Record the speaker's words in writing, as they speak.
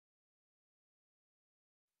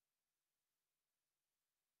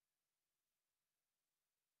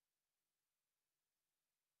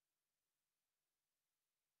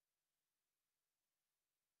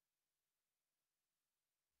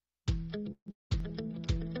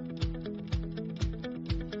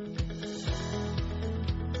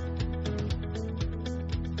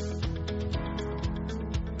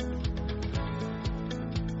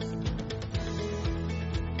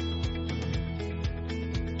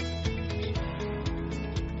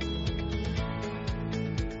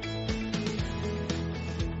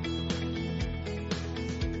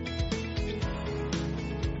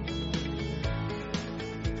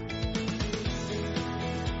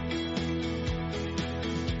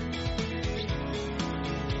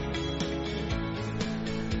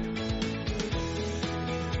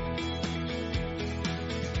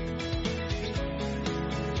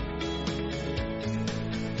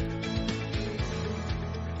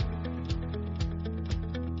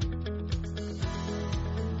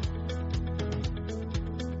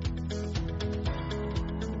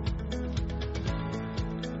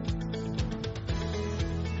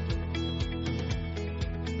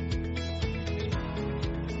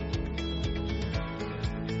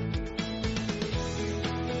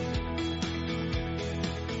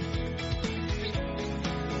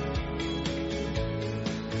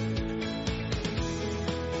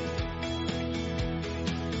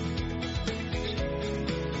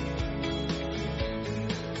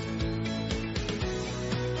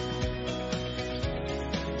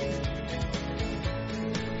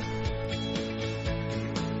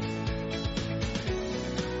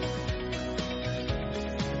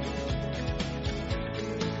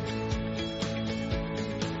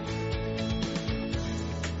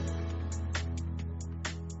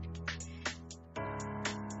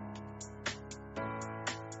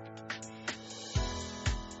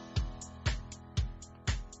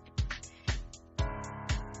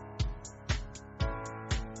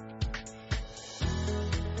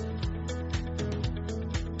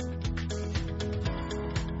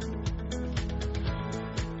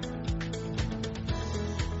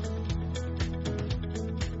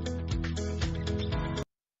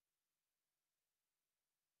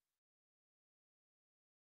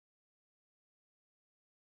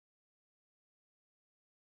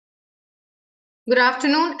Good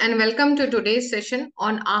afternoon and welcome to today's session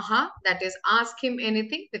on AHA, that is Ask Him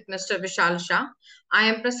Anything with Mr. Vishal Shah. I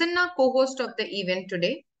am Prasanna, co-host of the event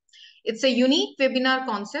today. It's a unique webinar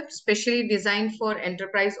concept specially designed for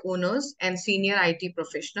enterprise owners and senior IT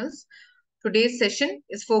professionals. Today's session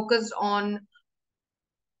is focused on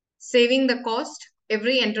saving the cost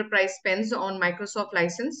every enterprise spends on Microsoft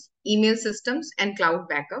license, email systems, and cloud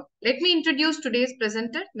backup. Let me introduce today's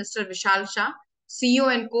presenter, Mr. Vishal Shah,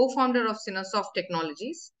 CEO and co-founder of Cinesoft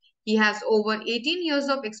Technologies. He has over 18 years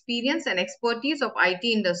of experience and expertise of IT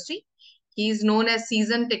industry. He is known as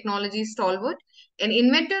seasoned technology stalwart, an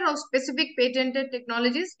inventor of specific patented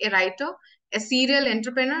technologies, a writer, a serial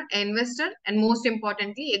entrepreneur, an investor, and most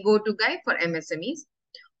importantly, a go-to guy for MSMEs.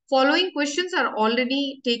 Following questions are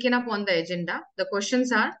already taken up on the agenda. The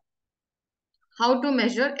questions are: how to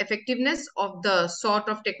measure effectiveness of the sort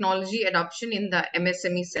of technology adoption in the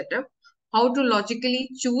MSME setup, how to logically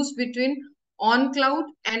choose between on-cloud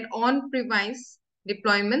and on-premise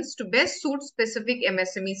deployments to best suit specific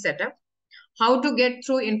MSME setup, how to get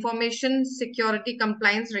through information security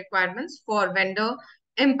compliance requirements for vendor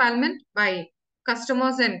empowerment by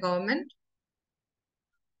customers and government,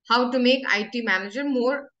 how to make IT manager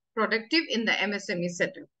more productive in the MSME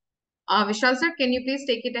setup. Vishal sir, can you please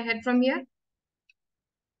take it ahead from here?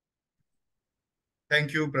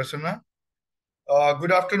 Thank you, Prasanna.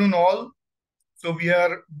 Good afternoon, all. So we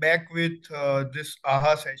are back with this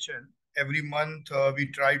AHA session. Every month we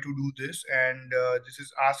try to do this, and this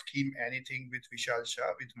is Ask Him Anything with Vishal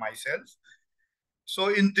Shah, with myself. So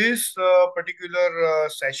in this particular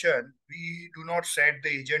session, we do not set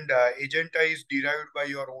the agenda. Agenda is derived by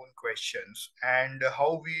your own questions, and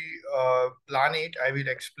how we plan it, I will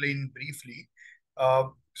explain briefly.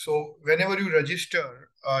 So whenever you register,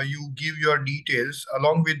 you give your details.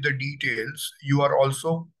 Along with the details, you are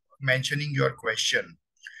also mentioning your question.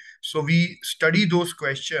 So we study those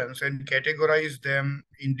questions and categorize them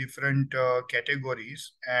in different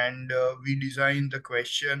categories, and we design the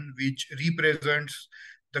question which represents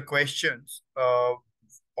the questions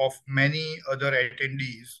of many other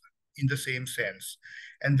attendees in the same sense.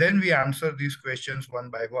 And then we answer these questions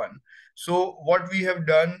one by one. So what we have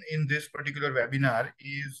done in this particular webinar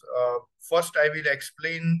is, first I will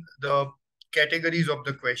explain the categories of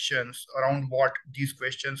the questions, around what these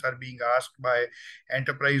questions are being asked by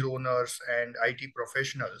enterprise owners and IT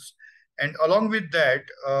professionals. And along with that,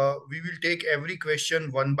 we will take every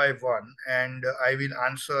question one by one, and I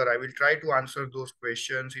will try to answer those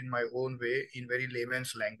questions in my own way, in very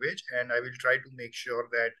layman's language, and I will try to make sure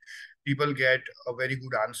that people get a very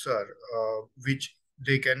good answer, which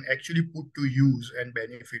they can actually put to use and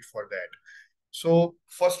benefit for that. So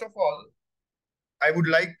first of all, I would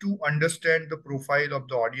like to understand the profile of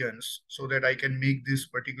the audience so that I can make this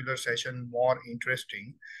particular session more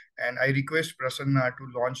interesting. And I request Prasanna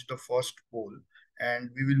to launch the first poll.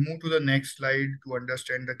 And we will move to the next slide to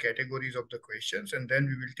understand the categories of the questions. And then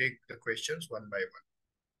we will take the questions one by one.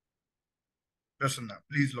 Prasanna,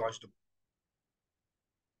 please launch the poll.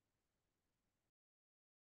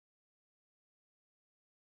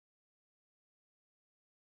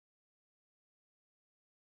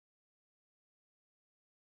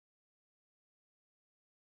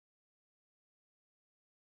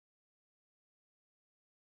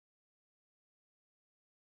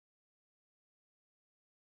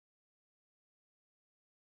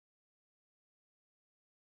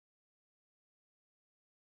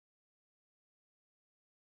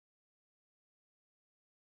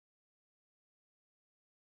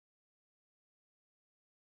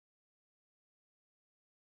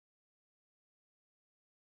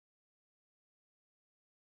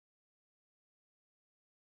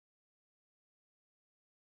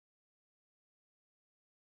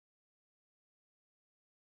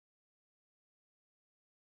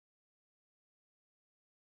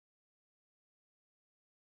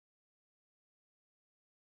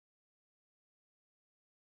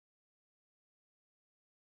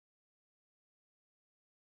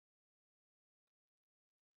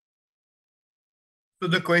 So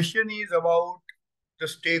the question is about the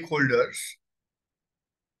stakeholders.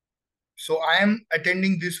 So I am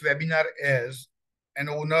attending this webinar as an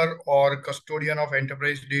owner or custodian of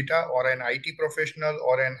enterprise data, or an IT professional,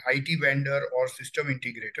 or an IT vendor, or system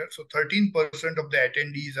integrator. So 13% of the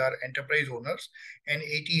attendees are enterprise owners, and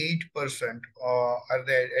 88% are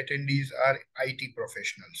the attendees are IT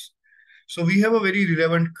professionals. So we have a very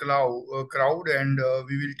relevant crowd, and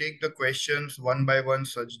we will take the questions one by one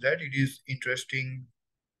such that it is interesting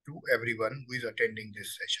to everyone who is attending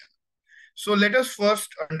this session. So let us first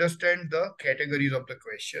understand the categories of the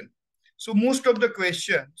question. So most of the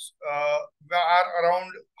questions are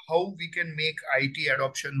around how we can make IT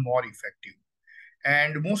adoption more effective.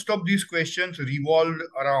 And most of these questions revolved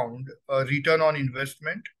around return on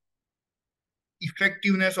investment,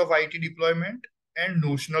 effectiveness of IT deployment, and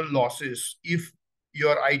notional losses if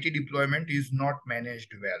your IT deployment is not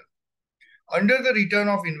managed well. Under the return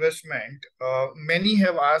of investment, many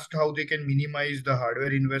have asked how they can minimize the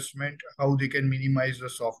hardware investment, how they can minimize the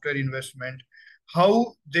software investment,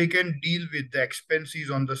 how they can deal with the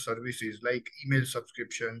expenses on the services like email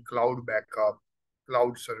subscription, cloud backup,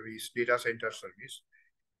 cloud service, data center service.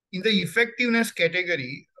 In the effectiveness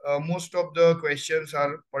category, most of the questions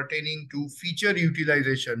are pertaining to feature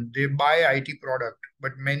utilization. They buy IT product,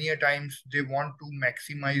 but many a times they want to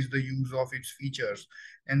maximize the use of its features,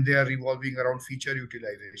 and they are revolving around feature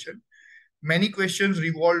utilization. Many questions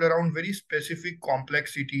revolved around very specific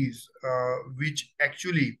complexities, which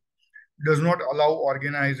actually does not allow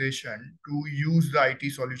organization to use the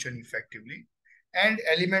IT solution effectively. And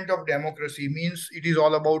element of democracy means it is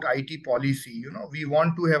all about IT policy. We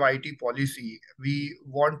want to have IT policy. We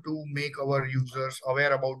want to make our users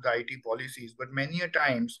aware about the IT policies, but many a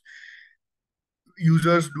times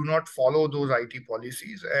users do not follow those IT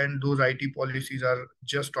policies, and those IT policies are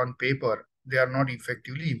just on paper. They are not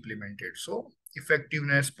effectively implemented. So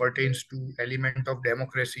effectiveness pertains to element of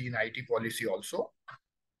democracy in IT policy also.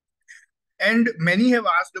 And many have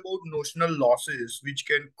asked about notional losses, which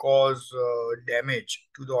can cause damage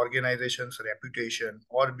to the organization's reputation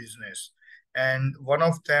or business. And one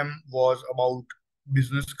of them was about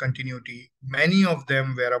business continuity. Many of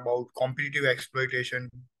them were about competitive exploitation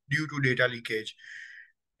due to data leakage.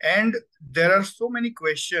 And there are so many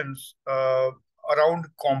questions around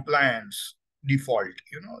compliance default.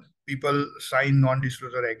 People sign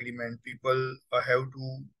non-disclosure agreement. People have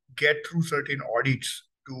to get through certain audits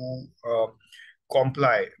to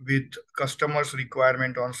comply with customers'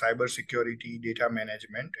 requirement on cyber security, data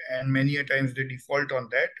management, and many a times they default on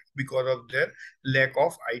that because of their lack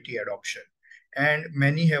of IT adoption. And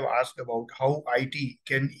many have asked about how IT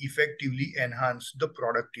can effectively enhance the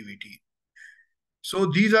productivity. So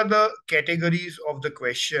these are the categories of the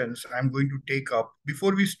questions I'm going to take up.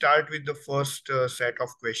 Before we start with the first set of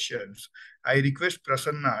questions, I request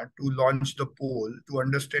Prasanna to launch the poll to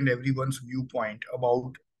understand everyone's viewpoint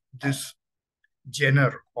about this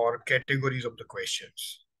genre or categories of the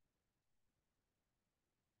questions.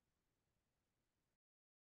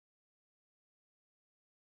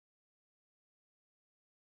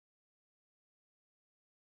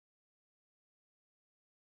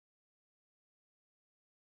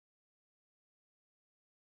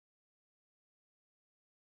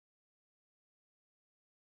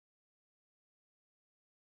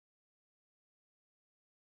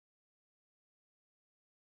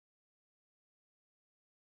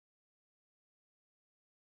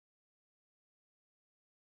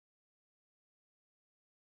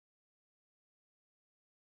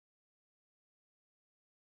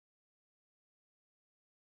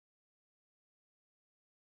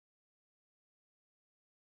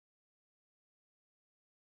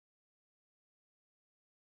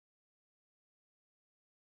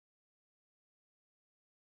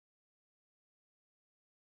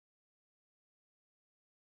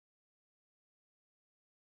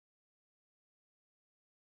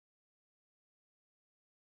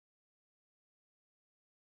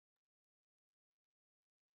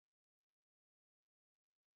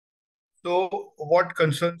 So what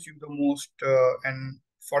concerns you the most? And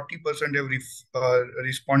 40% have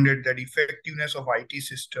responded that effectiveness of IT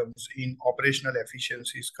systems in operational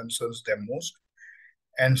efficiencies concerns them most.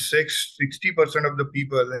 And 60% of the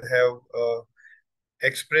people have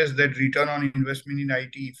expressed that return on investment in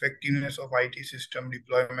IT, effectiveness of IT system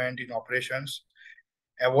deployment in operations,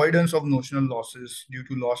 avoidance of notional losses due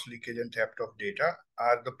to loss, leakage, and theft of data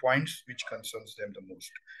are the points which concerns them the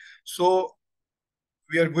most. So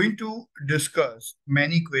we are going to discuss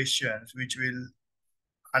many questions which will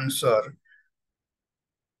answer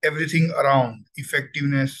everything around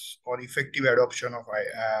effectiveness or effective adoption of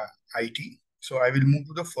IT. So I will move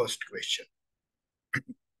to the first question.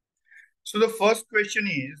 So the first question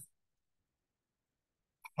is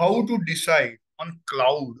how to decide on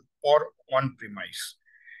cloud or on premise.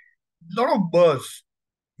 A lot of buzz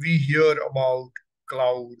we hear about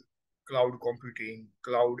cloud, cloud computing,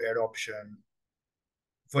 cloud adoption,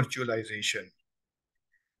 virtualization.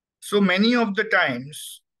 So many of the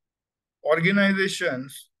times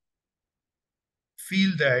organizations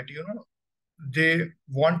feel that they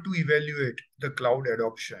want to evaluate the cloud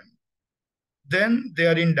adoption, then they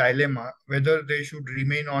are in dilemma whether they should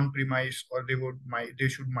remain on premise or they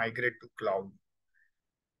should migrate to cloud.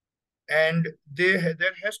 And there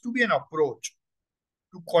has to be an approach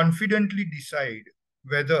to confidently decide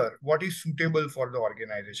whether what is suitable for the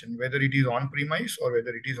organization, whether it is on premise or whether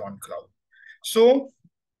it is on cloud. So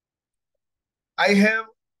I have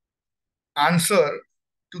answer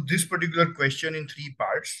to this particular question in three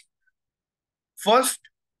parts. First,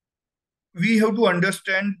 we have to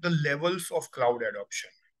understand the levels of cloud adoption,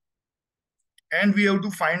 and we have to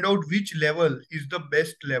find out which level is the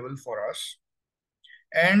best level for us.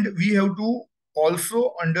 And we have to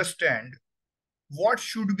also understand what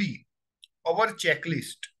should be our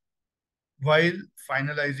checklist while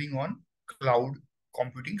finalizing on cloud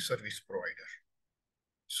computing service provider.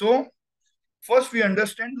 So first we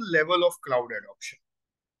understand the level of cloud adoption.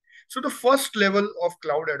 So the first level of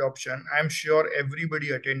cloud adoption, I'm sure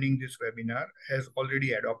everybody attending this webinar has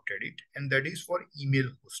already adopted it, and that is for email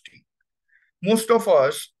hosting. Most of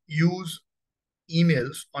us use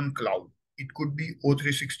emails on cloud. It could be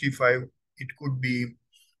O365, it could be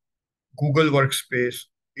Google Workspace,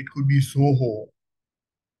 it could be Zoho.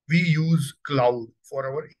 We use cloud for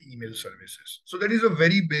our email services. So that is a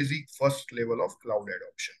very basic first level of cloud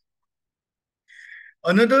adoption.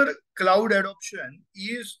 Another cloud adoption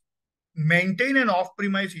is maintain an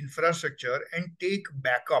off-premise infrastructure and take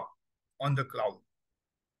backup on the cloud.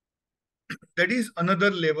 That is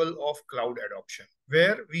another level of cloud adoption,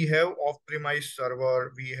 where we have off-premise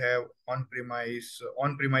server, we have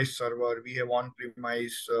on-premise server, we have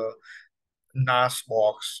on-premise NAS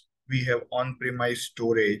box, we have on-premise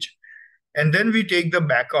storage, and then we take the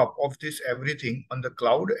backup of this everything on the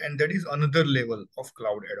cloud, and that is another level of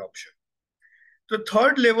cloud adoption. The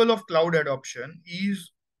third level of cloud adoption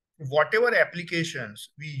is whatever applications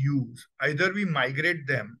we use, either we migrate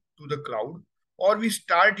them to the cloud or we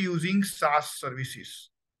start using SaaS services.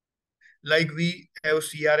 Like we have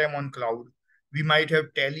CRM on cloud, we might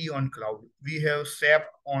have Tally on cloud, we have SAP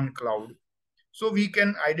on cloud. So we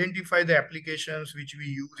can identify the applications which we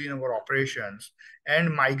use in our operations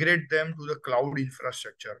and migrate them to the cloud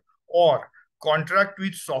infrastructure, or contract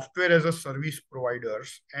with software as a service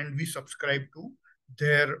providers and we subscribe to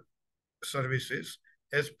their services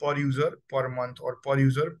as per user per month or per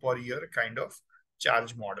user per year kind of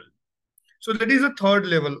charge model. So that is the third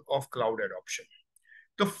level of cloud adoption.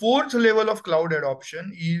 The fourth level of cloud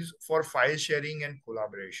adoption is for file sharing and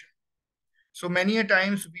collaboration. So many a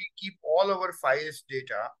times we keep all our files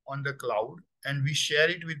data on the cloud and we share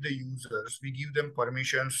it with the users. We give them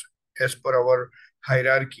permissions as per our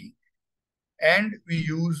hierarchy, and we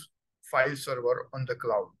use file server on the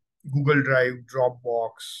cloud. Google Drive,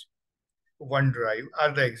 Dropbox, OneDrive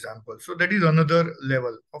are the examples. So that is another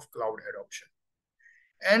level of cloud adoption.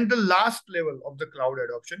 And the last level of the cloud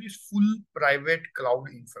adoption is full private cloud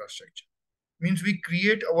infrastructure. Means we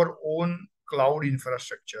create our own cloud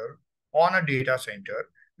infrastructure on a data center.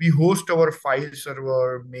 We host our file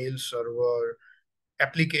server, mail server,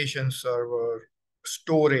 application server,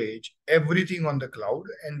 storage, everything on the cloud,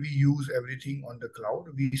 and we use everything on the cloud.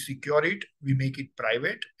 We secure it, we make it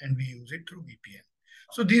private, and we use it through VPN.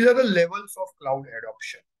 So these are the levels of cloud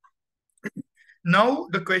adoption. Now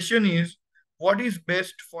the question is, what is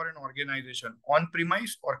best for an organization,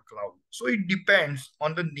 on-premise or cloud? So it depends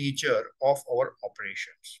on the nature of our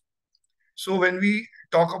operations. So when we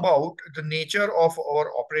talk about the nature of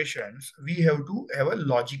our operations, we have to have a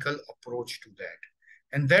logical approach to that.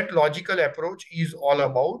 And that logical approach is all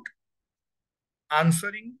about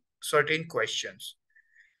answering certain questions.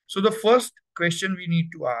 So the first question we need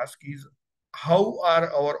to ask is, how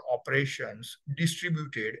are our operations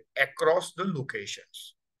distributed across the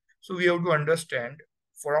locations? So we have to understand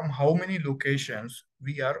from how many locations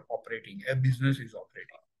we are operating, a business is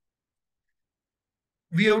operating.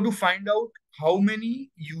 We have to find out how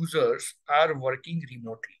many users are working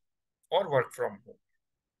remotely or work from home.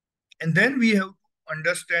 And then we have to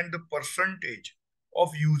understand the percentage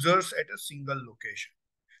of users at a single location.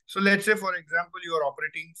 So let's say, for example, you are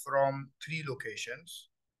operating from 3 locations.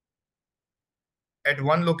 At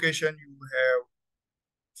one location, you have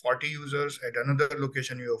 40 users. At another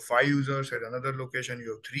location, you have 5 users. At another location,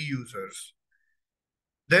 you have 3 users.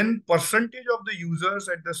 Then percentage of the users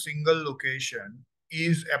at the single location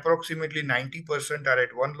is approximately 90% are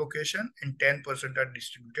at one location and 10% are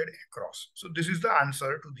distributed across. So this is the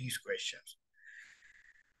answer to these questions.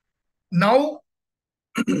 Now,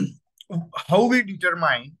 how we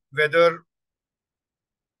determine whether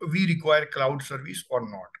we require cloud service or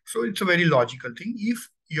not. So it's a very logical thing. If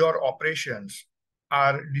your operations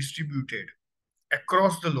are distributed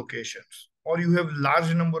across the locations, or you have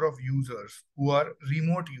large number of users who are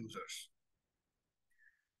remote users,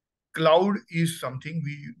 cloud is something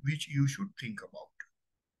which you should think about.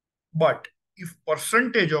 But if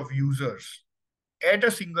percentage of users at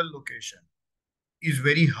a single location is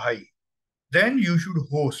very high, then you should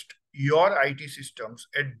host your IT systems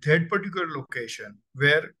at that particular location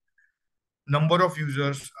where number of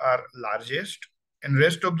users are largest and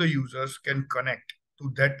rest of the users can connect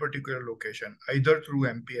to that particular location either through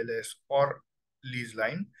MPLS or lease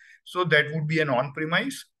line. So that would be an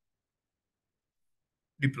on-premise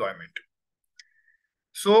deployment.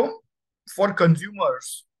 So for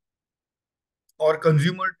consumers or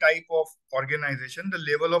consumer type of organization, the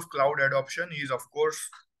level of cloud adoption is of course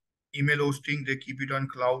email hosting, they keep it on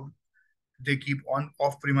cloud, they keep on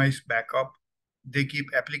off-premise backup, they keep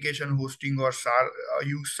application hosting or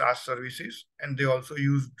use SaaS services, and they also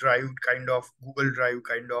use Drive kind of Google Drive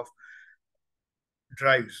kind of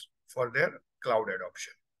drives for their cloud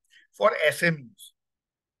adoption. For SMEs,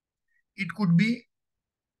 it could be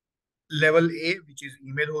level A, which is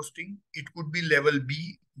email hosting. It could be level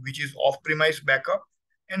B, which is off-premise backup,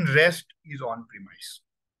 and rest is on-premise.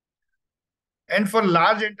 And for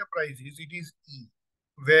large enterprises, it is E,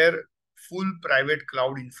 where full private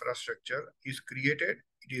cloud infrastructure is created.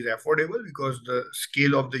 It is affordable because the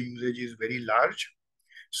scale of the usage is very large.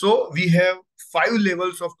 So we have 5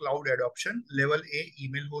 levels of cloud adoption. Level A,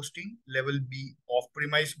 email hosting. Level B,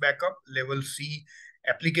 off-premise backup. Level C,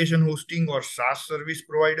 application hosting or SaaS service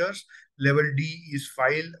providers. Level D is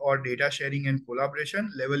file or data sharing and collaboration.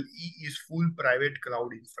 Level E is full private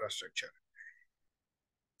cloud infrastructure.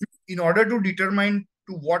 In order to determine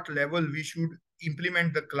to what level we should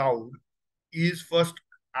implement the cloud is first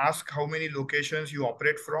ask how many locations you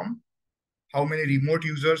operate from, how many remote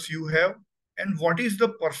users you have, and what is the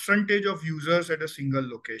percentage of users at a single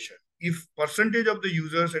location. If percentage of the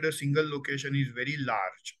users at a single location is very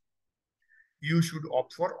large, you should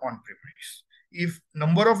opt for on-premise. If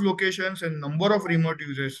number of locations and number of remote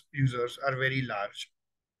users are very large,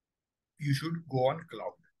 you should go on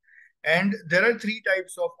cloud. And there are 3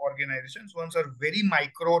 types of organizations. Ones are very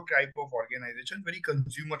micro type of organization, very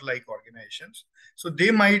consumer-like organizations. So they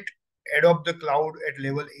might adopt the cloud at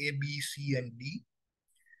level A, B, C, and D.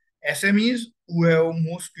 SMEs who have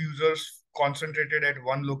most users concentrated at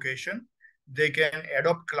one location, they can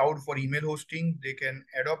adopt cloud for email hosting, they can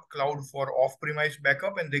adopt cloud for off-premise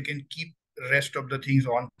backup, and they can keep rest of the things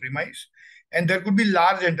on-premise. And there could be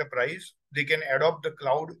large enterprise, they can adopt the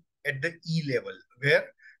cloud at the E level, where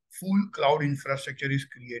full cloud infrastructure is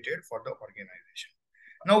created for the organization.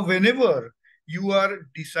 Now, whenever you are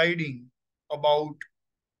deciding about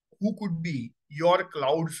who could be your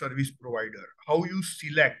cloud service provider, how you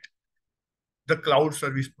select the cloud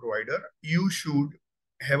service provider, you should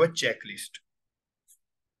have a checklist.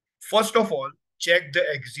 First of all, check the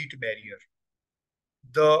exit barrier.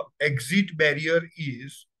 The exit barrier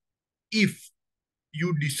is if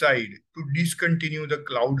you decide to discontinue the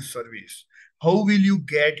cloud service, how will you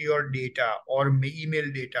get your data or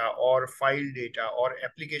email data or file data or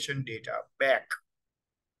application data back?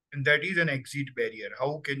 And that is an exit barrier.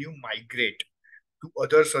 How can you migrate to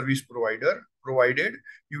other service provider, provided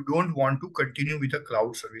you don't want to continue with a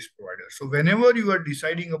cloud service provider? So whenever you are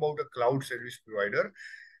deciding about a cloud service provider,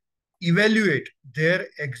 evaluate their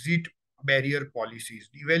exit barrier policies,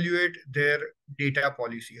 evaluate their data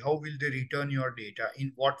policy. How will they return your data?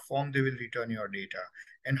 In what form they will return your data?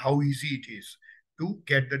 And how easy it is to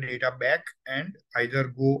get the data back and either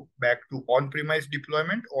go back to on-premise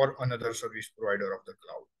deployment or another service provider of the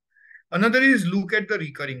cloud. Another is look at the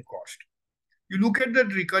recurring cost. You look at the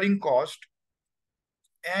recurring cost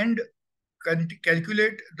and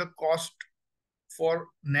calculate the cost for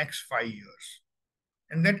next 5 years,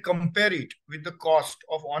 and then compare it with the cost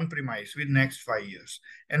of on-premise with next 5 years.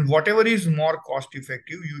 And whatever is more cost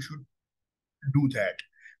effective, you should do that.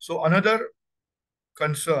 So another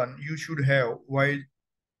concern you should have while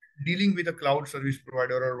dealing with a cloud service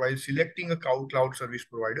provider or while selecting a cloud service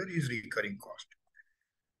provider is recurring cost.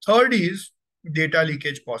 Third is data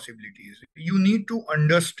leakage possibilities. You need to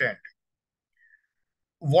understand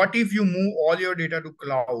what if you move all your data to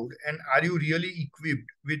cloud, and are you really equipped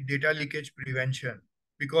with data leakage prevention?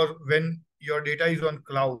 Because when your data is on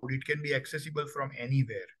cloud, it can be accessible from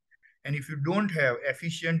anywhere. And if you don't have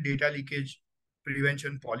efficient data leakage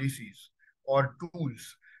prevention policies or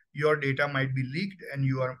tools, your data might be leaked and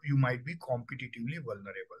you might be competitively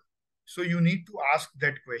vulnerable. So you need to ask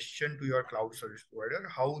that question to your cloud service provider,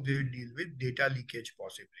 how they deal with data leakage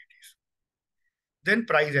possibilities. Then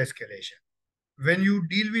price escalation. When you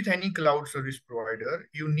deal with any cloud service provider,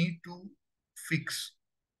 you need to fix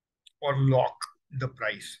or lock the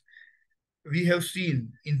price. We have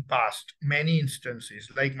seen in past many instances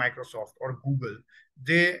like Microsoft or Google,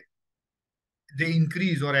 they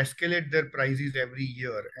increase or escalate their prices every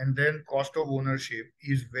year, and then cost of ownership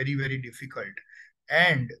is very, very difficult.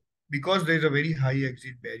 And because there is a very high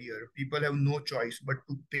exit barrier, people have no choice but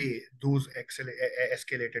to pay those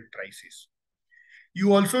escalated prices.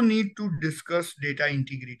 You also need to discuss data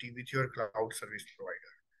integrity with your cloud service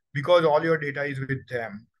provider because all your data is with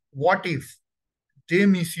them. What if they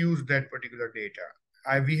misuse that particular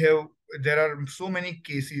data? We have There are so many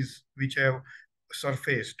cases which have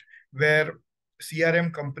surfaced where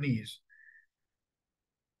CRM companies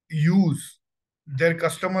use their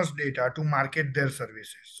customers' data to market their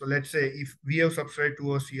services. So let's say if we have subscribed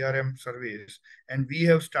to a CRM service and we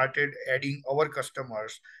have started adding our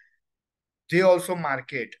customers, they also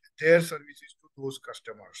market their services to those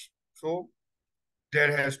customers. So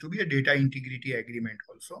there has to be a data integrity agreement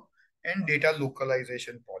also and data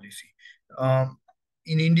localization policy.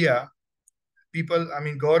 In India,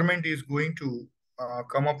 government is going to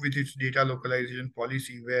come up with its data localization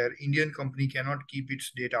policy where Indian company cannot keep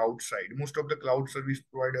its data outside. Most of the cloud service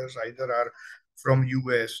providers either are from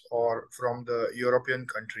US or from the European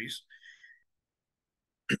countries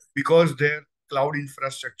because their cloud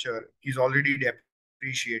infrastructure is already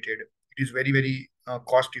depreciated. It is very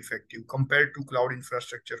cost effective compared to cloud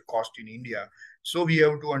infrastructure cost in India. So we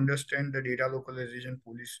have to understand the data localization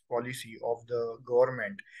policy of the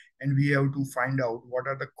government, and we have to find out what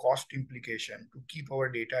are the cost implications to keep our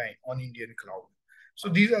data on Indian cloud. So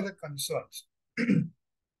these are the concerns.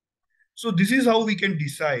 So this is how we can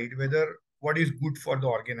decide whether what is good for the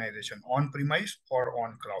organization on premise or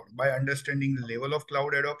on cloud by understanding the level of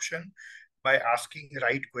cloud adoption, by asking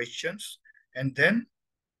right questions, and then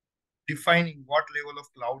defining what level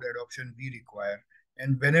of cloud adoption we require.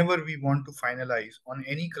 And whenever we want to finalize on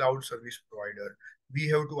any cloud service provider, we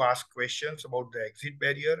have to ask questions about the exit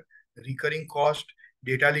barrier, recurring cost,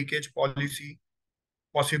 data leakage policy,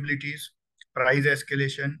 possibilities, price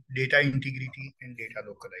escalation, data integrity, and data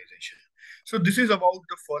localization. So this is about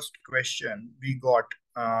the first question we got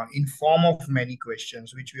in form of many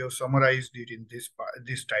questions, which we have summarized it in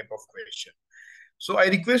this type of question. So I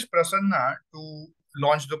request Prasanna to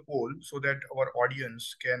launch the poll so that our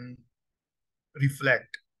audience can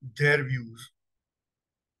reflect their views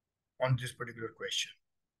on this particular question.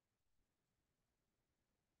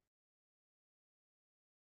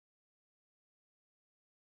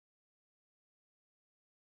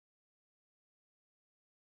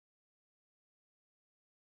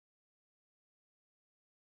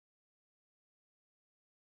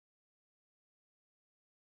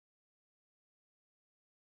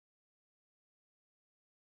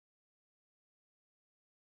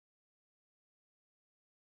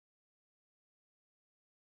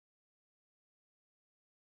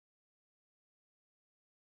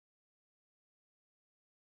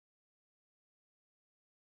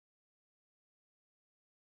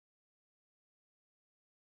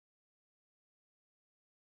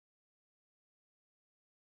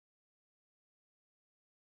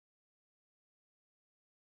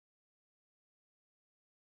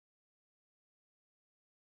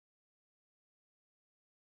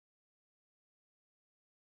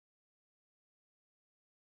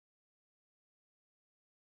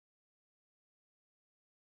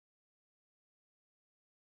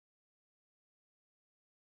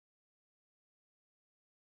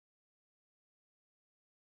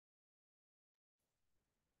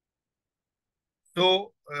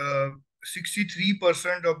 So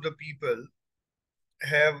 63% of the people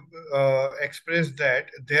have expressed that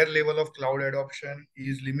their level of cloud adoption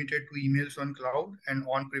is limited to emails on cloud and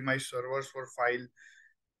on-premise servers for file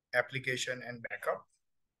application and backup.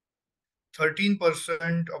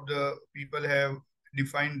 13% of the people have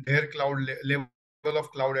defined their level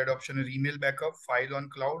of cloud adoption as email backup, file on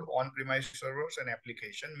cloud, on-premise servers, and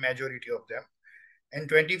application, majority of them. And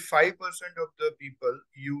 25% of the people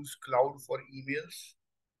use cloud for emails,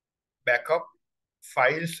 backup,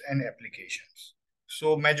 files, and applications.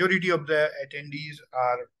 So majority of the attendees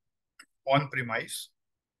are on-premise.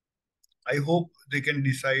 I hope they can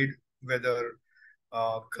decide whether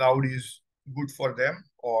cloud is good for them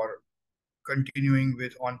or continuing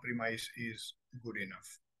with on-premise is good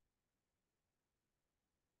enough.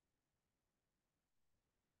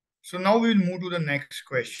 So now we'll move to the next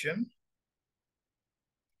question.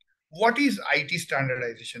 What is IT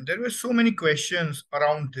standardization? There were so many questions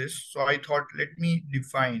around this. So I thought, let me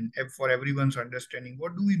define for everyone's understanding,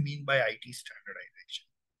 what do we mean by IT standardization?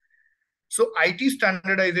 So IT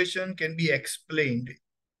standardization can be explained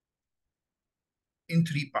in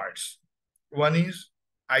three parts. One is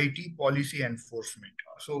IT policy enforcement.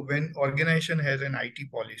 So when organization has an IT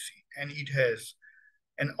policy and it has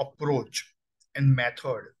an approach and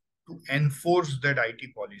method to enforce that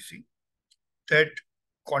IT policy, that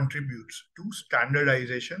contributes to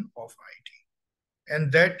standardization of IT.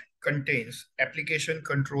 And that contains application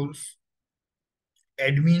controls,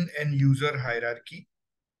 admin and user hierarchy,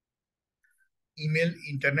 email,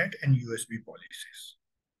 internet, and USB policies.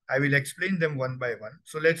 I will explain them one by one.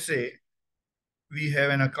 So let's say we have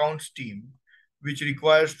an accounts team which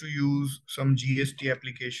requires to use some GST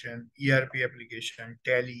application, ERP application,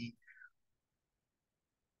 Tally,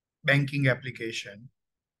 banking application.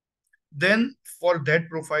 Then for that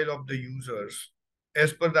profile of the users,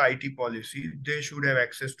 as per the IT policy, they should have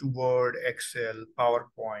access to Word, Excel,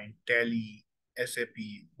 PowerPoint, Tally, SAP,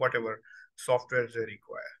 whatever software they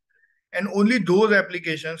require. And only those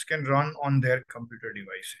applications can run on their computer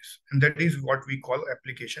devices. And that is what we call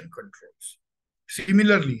application controls.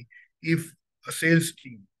 Similarly, if a sales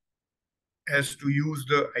team has to use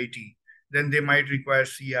the IT, then they might require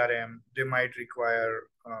CRM, they might require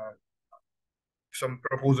some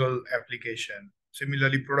proposal application.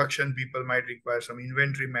 Similarly, production people might require some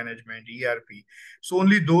inventory management, ERP. So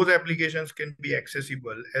only those applications can be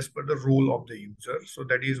accessible as per the role of the user. So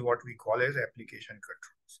that is what we call as application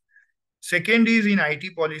controls. Second is in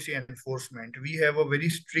IT policy enforcement, we have a very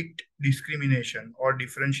strict discrimination or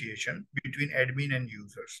differentiation between admin and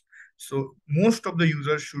users. So most of the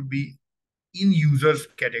users should be in users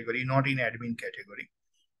category, not in admin category.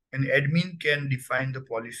 And admin can define the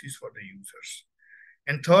policies for the users.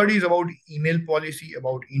 And third is about email policy,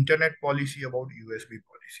 about internet policy, about USB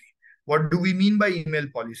policy. What do we mean by email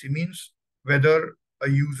policy? Means whether a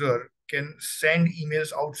user can send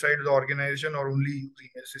emails outside the organization or only use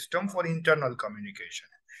email system for internal communication.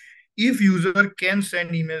 If user can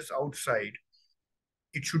send emails outside,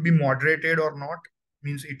 it should be moderated or not.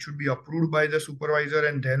 Means it should be approved by the supervisor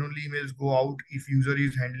and then only emails go out if user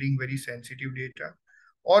is handling very sensitive data.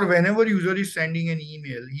 Or whenever user is sending an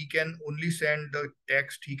email, he can only send the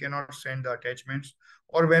text, he cannot send the attachments.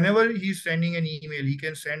 Or whenever he is sending an email, he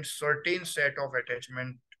can send certain set of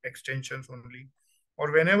attachment extensions only.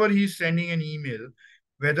 Or whenever he is sending an email,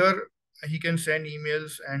 whether he can send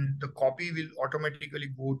emails and the copy will automatically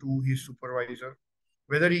go to his supervisor,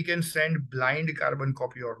 whether he can send blind carbon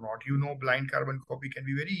copy or not. You know, blind carbon copy can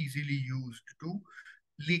be very easily used to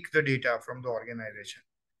leak the data from the organization.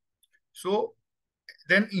 So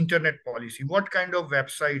then internet policy, what kind of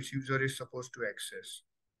websites user is supposed to access,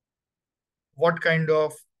 what kind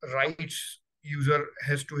of rights user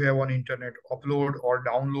has to have on internet, upload or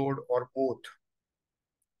download or both,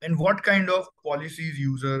 and what kind of policies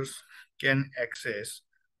users can access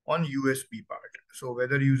on USB part. So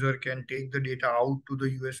whether user can take the data out to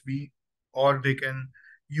the USB or they can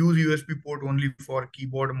use USB port only for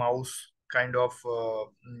keyboard mouse kind of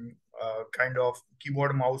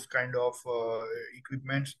keyboard mouse kind of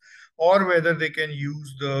equipments, or whether they can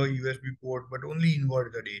use the USB port but only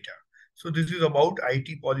invert the data. So this is about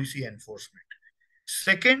IT policy enforcement.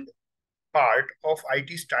 Second part of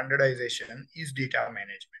IT standardization is data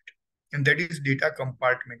management, and that is data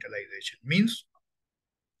compartmentalization. Means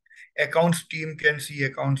accounts team can see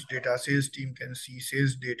accounts data, sales team can see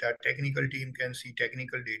sales data, technical team can see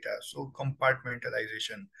technical data. So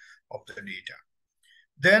compartmentalization of the data.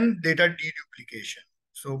 Then data deduplication.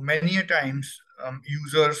 So many a times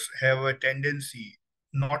users have a tendency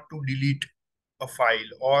not to delete a file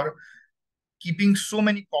or keeping so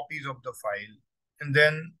many copies of the file, and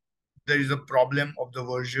then there is a problem of the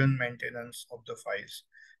version maintenance of the files.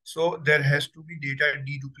 So there has to be data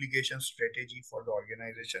deduplication strategy for the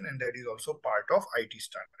organization, and that is also part of IT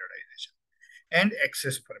standardization. And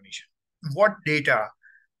access permission. What data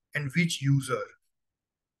and which user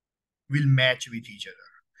will match with each other.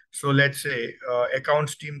 So let's say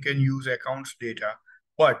accounts team can use accounts data,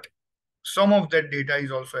 but some of that data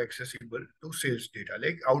is also accessible to sales data,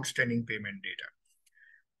 like outstanding payment data.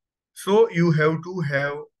 So you have to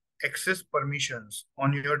have access permissions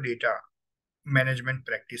on your data management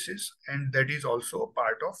practices, and that is also a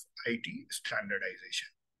part of IT standardization.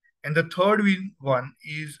 And the third one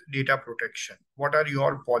is data protection. What are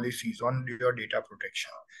your policies on your data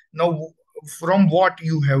protection? Now, from what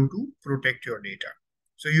you have to protect your data?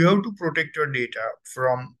 So you have to protect your data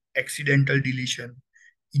from accidental deletion,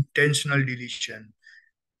 intentional deletion,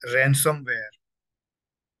 ransomware,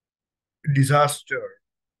 disaster.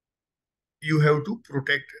 You have to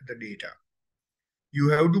protect the data. You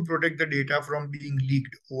have to protect the data from being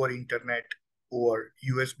leaked over internet, over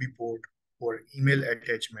USB port, or email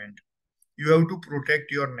attachment. You have to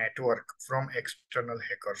protect your network from external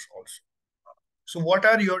hackers also. So what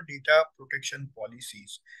are your data protection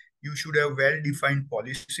policies? You should have well-defined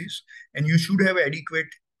policies, and you should have adequate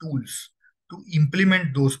tools to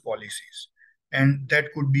implement those policies. And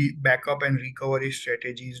that could be backup and recovery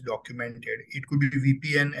strategies documented. It could be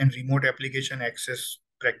VPN and remote application access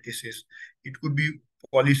practices. It could be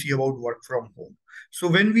policy about work from home. So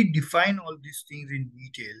when we define all these things in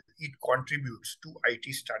detail, it contributes to IT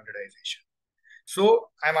standardization. So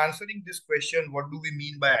I'm answering this question, what do we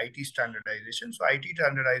mean by IT standardization? So IT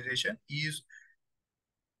standardization is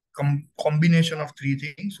combination of three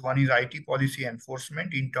things. One is IT policy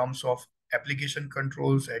enforcement in terms of application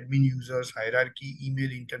controls, admin users, hierarchy,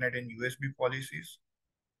 email, internet, and USB policies.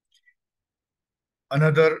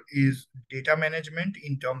 Another is data management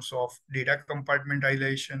in terms of data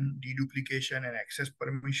compartmentalization, deduplication, and access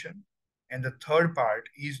permission. And the third part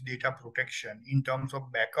is data protection in terms of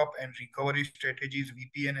backup and recovery strategies,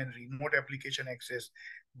 VPN and remote application access,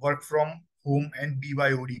 work from home, and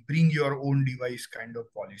BYOD, bring your own device kind of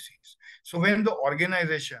policies. So when the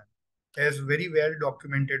organization has very well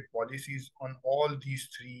documented policies on all these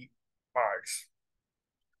three parts,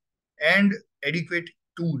 and adequate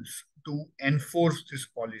tools to enforce this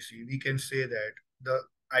policy, we can say that the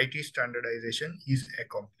IT standardization is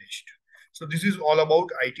accomplished. So this is all about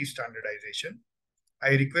IT standardization.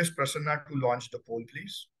 I request Prasanna to launch the poll,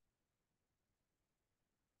 please.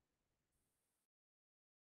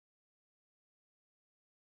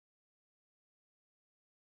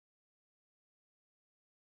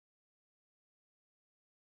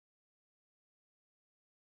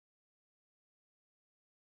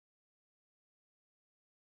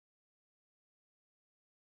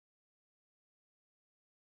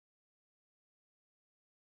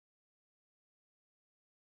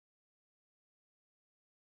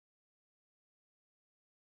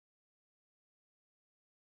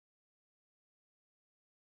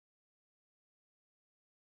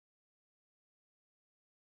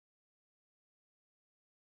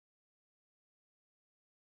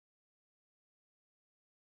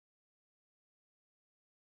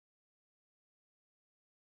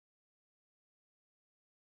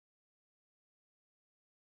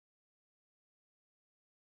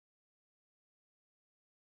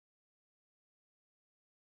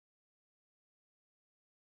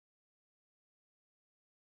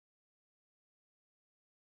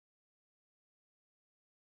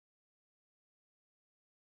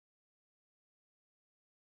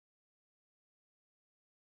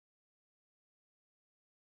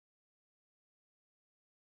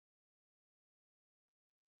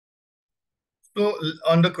 So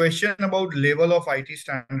on the question about level of IT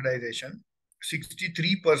standardization,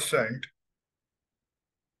 63%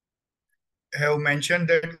 have mentioned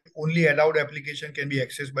that only allowed application can be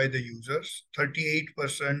accessed by the users.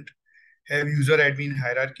 38% have user admin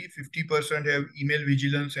hierarchy. 50% have email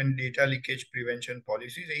vigilance and data leakage prevention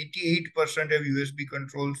policies. 88% have USB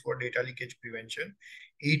controls for data leakage prevention.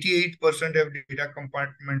 88% have data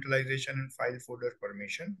compartmentalization and file folder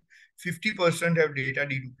permission. 50% have data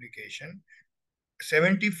deduplication.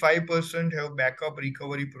 75% have backup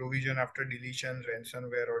recovery provision after deletion,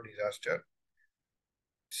 ransomware, or disaster.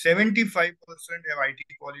 75% have IT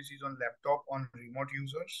policies on laptop on remote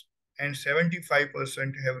users, and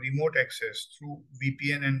 75% have remote access through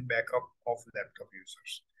VPN and backup of laptop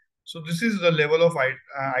users. So this is the level of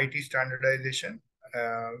IT standardization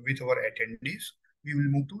with our attendees. We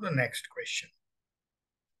will move to the next question.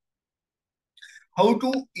 How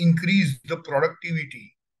to increase the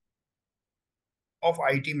productivity of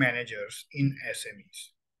IT managers in SMEs?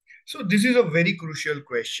 So this is a very crucial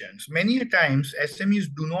question. Many times SMEs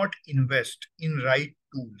do not invest in right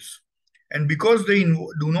tools. And because they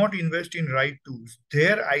do not invest in right tools,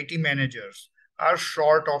 their IT managers are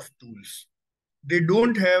short of tools. They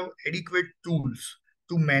don't have adequate tools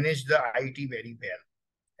to manage the IT very well.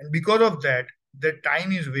 And because of that, the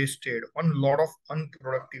time is wasted on a lot of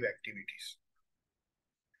unproductive activities.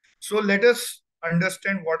 So let us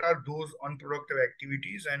understand what are those unproductive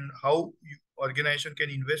activities and how organization can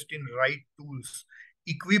invest in right tools,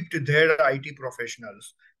 equipped their IT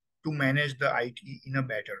professionals to manage the IT in a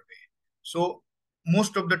better way. So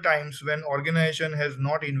most of the times when organization has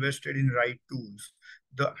not invested in right tools,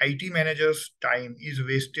 the IT manager's time is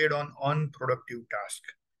wasted on unproductive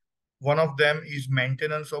tasks. One of them is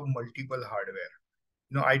maintenance of multiple hardware.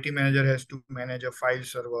 IT manager has to manage a file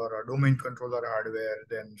server, a domain controller hardware,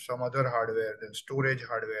 then some other hardware, then storage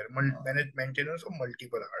hardware, manage maintenance of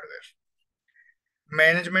multiple hardware,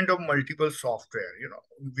 management of multiple software,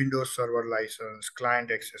 Windows Server license,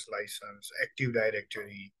 client access license, Active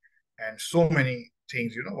Directory, and so many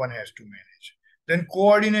things, one has to manage. Then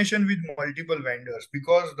coordination with multiple vendors,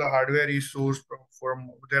 because the hardware is sourced from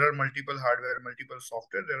there are multiple hardware, multiple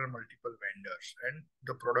software, there are multiple vendors, and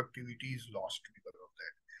the productivity is lost because of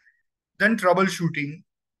that. Then troubleshooting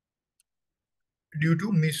due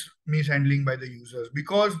to mishandling by the users,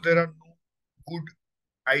 because there are no good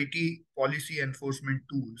IT policy enforcement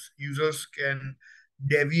tools. Users can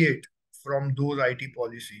deviate from those IT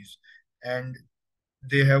policies, and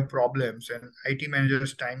they have problems, and IT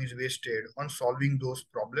managers' time is wasted on solving those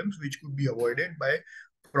problems, which could be avoided by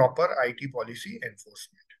proper IT policy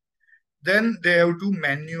enforcement. Then they have to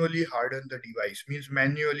manually harden the device, means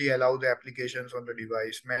manually allow the applications on the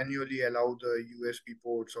device, manually allow the USB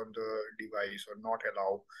ports on the device or not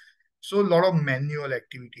allow. So a lot of manual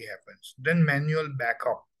activity happens. Then manual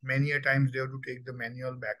backup. Many a times they have to take the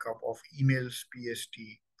manual backup of emails, PST,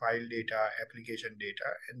 file data, application data,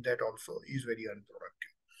 and that also is very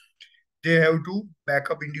unproductive. They have to back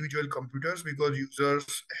up individual computers because users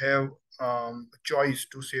have choice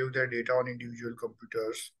to save their data on individual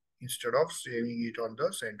computers instead of saving it on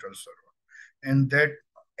the central server, and that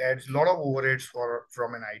adds a lot of overheads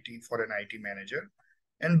from an IT manager.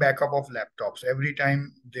 And backup of laptops, every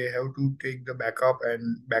time they have to take the backup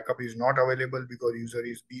and backup is not available because user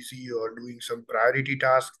is busy or doing some priority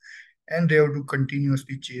task, and they have to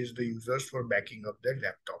continuously chase the users for backing up their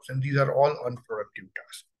laptops, and these are all unproductive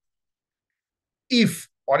tasks. If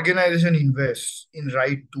organization invests in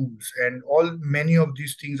right tools and all many of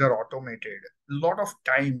these things are automated, a lot of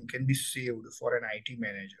time can be saved for an IT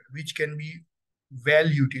manager, which can be well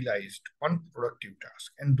utilized on productive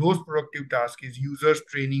tasks. And those productive tasks is users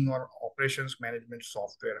training or operations management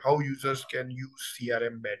software, how users can use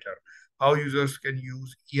CRM better, how users can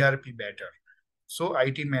use ERP better. So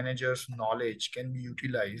IT managers' knowledge can be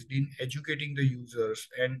utilized in educating the users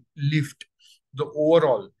and lift the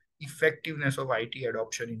overall effectiveness of IT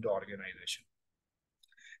adoption in the organization.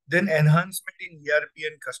 Then enhancement in ERP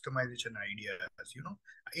and customization ideas.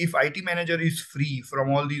 If IT manager is free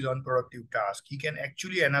from all these unproductive tasks, he can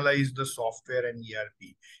actually analyze the software and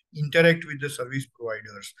ERP, interact with the service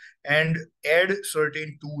providers, and add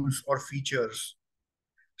certain tools or features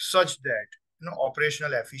such that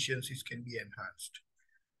operational efficiencies can be enhanced.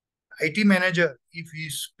 IT manager, if he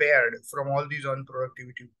is spared from all these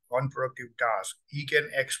unproductive tasks, he can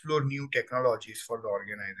explore new technologies for the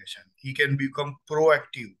organization. He can become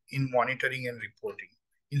proactive in monitoring and reporting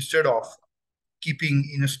instead of keeping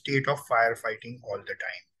in a state of firefighting all the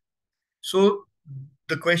time. So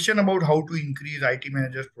the question about how to increase IT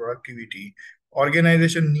managers' productivity,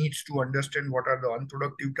 organization needs to understand what are the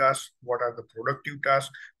unproductive tasks, what are the productive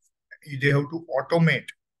tasks. They have to automate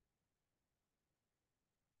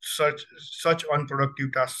such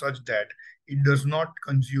unproductive tasks such that it does not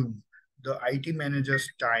consume the IT manager's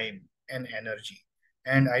time and energy,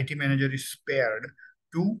 and IT manager is spared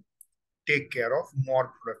to take care of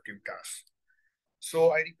more productive tasks.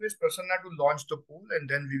 So I request Prasanna to launch the poll, and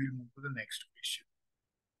then we will move to the next question.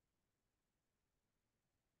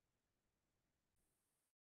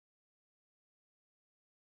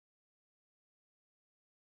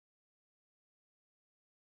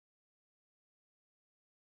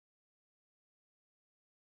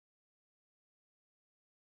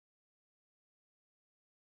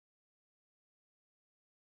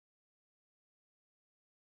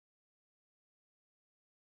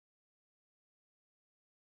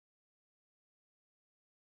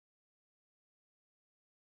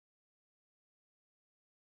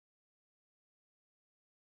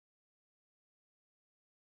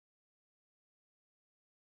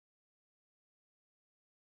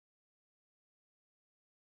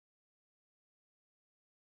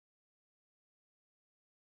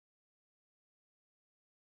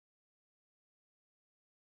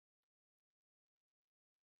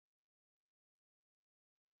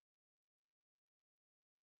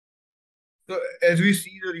 So as we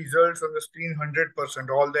see the results on the screen, 100%,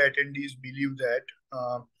 all the attendees believe that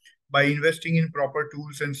by investing in proper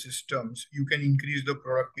tools and systems, you can increase the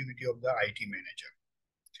productivity of the IT manager.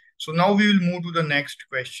 So now we will move to the next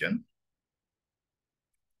question.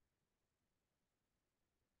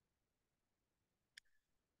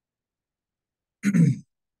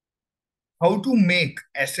 How to make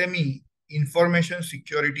SME information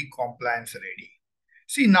security compliance ready.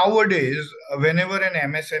 See, nowadays, whenever an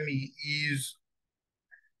MSME is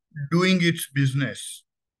doing its business,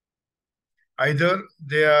 either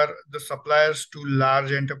they are the suppliers to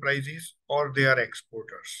large enterprises or they are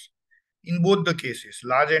exporters. In both the cases,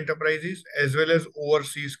 large enterprises as well as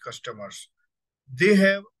overseas customers, they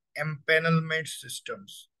have empanelment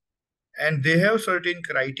systems, and they have certain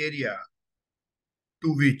criteria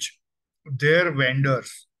to which their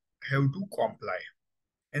vendors have to comply.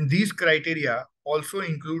 And these criteria also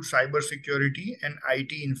include cybersecurity and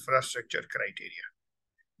IT infrastructure criteria.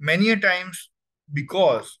 Many a times,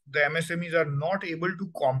 because the MSMEs are not able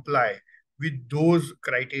to comply with those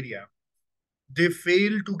criteria, they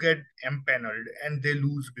fail to get empaneled and they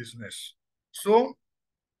lose business. So,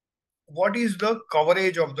 what is the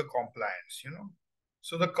coverage of the compliance?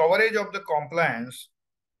 So the coverage of the compliance,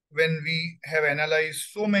 when we have analyzed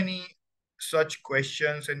so many such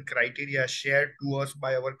questions and criteria shared to us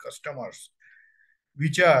by our customers,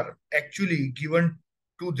 which are actually given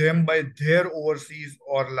to them by their overseas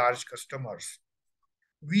or large customers,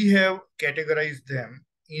 we have categorized them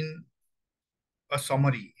in a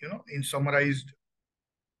summary, in summarized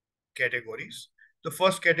categories. The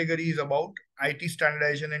first category is about IT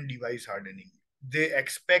standardization and device hardening. They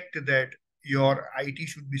expect that your IT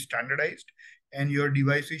should be standardized and your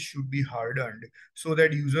devices should be hardened so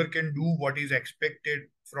that user can do what is expected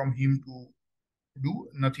from him to do,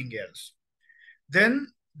 nothing else. Then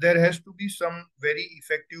there has to be some very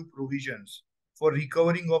effective provisions for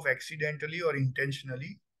recovering of accidentally or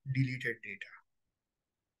intentionally deleted data.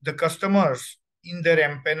 The customers in their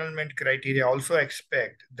empanelment criteria also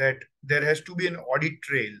expect that there has to be an audit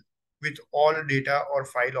trail with all data or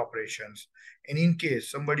file operations. And in case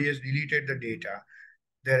somebody has deleted the data,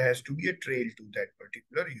 there has to be a trail to that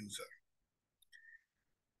particular user.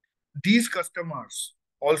 These customers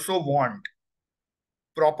also want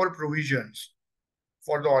proper provisions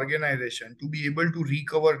for the organization to be able to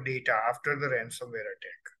recover data after the ransomware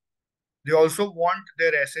attack. They also want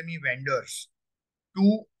their SME vendors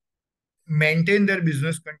to maintain their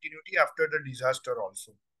business continuity after the disaster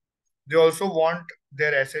also. They also want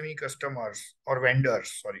their SME customers or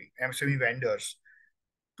vendors, sorry, SME vendors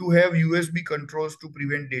to have USB controls to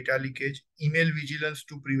prevent data leakage, email vigilance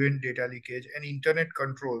to prevent data leakage, and internet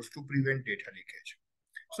controls to prevent data leakage.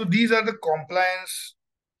 So these are the compliance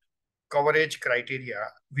coverage criteria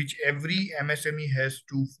which every MSME has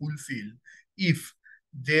to fulfill if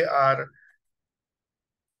they are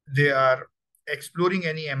exploring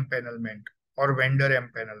any empanelment or vendor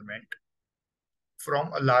empanelment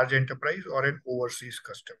from a large enterprise or an overseas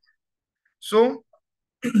customer. So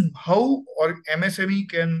how or MSME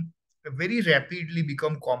can very rapidly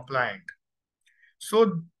become compliant.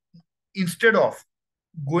 So instead of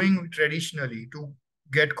going traditionally to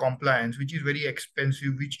get compliance, which is very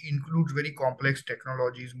expensive, which includes very complex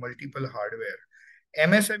technologies, multiple hardware,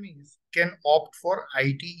 MSMEs can opt for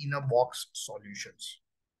IT in a box solutions.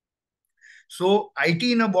 So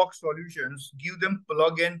IT in a box solutions give them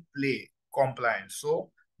plug and play compliance.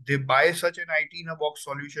 So they buy such an IT in a box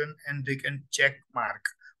solution and they can check mark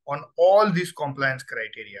on all these compliance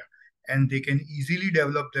criteria and they can easily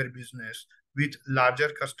develop their business with larger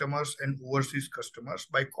customers and overseas customers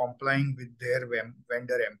by complying with their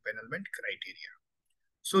vendor empanelment criteria.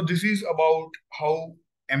 So this is about how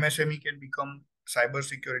MSME can become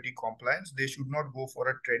cybersecurity compliance. They should not go for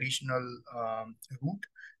a traditional route.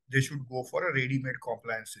 They should go for a ready-made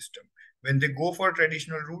compliance system. When they go for a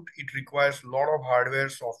traditional route, it requires a lot of hardware,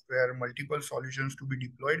 software, multiple solutions to be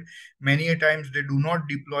deployed. Many a times they do not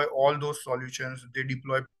deploy all those solutions. They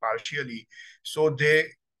deploy partially. So they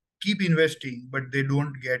keep investing, but they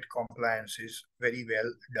don't get compliances very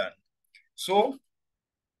well done. So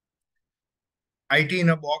IT in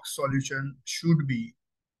a box solution should be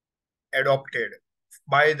adopted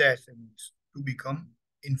by the SMEs to become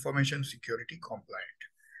information security compliant.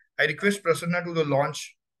 I request Prasanna to the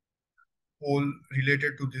launch poll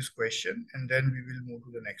related to this question, and then we will move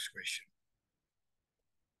to the next question.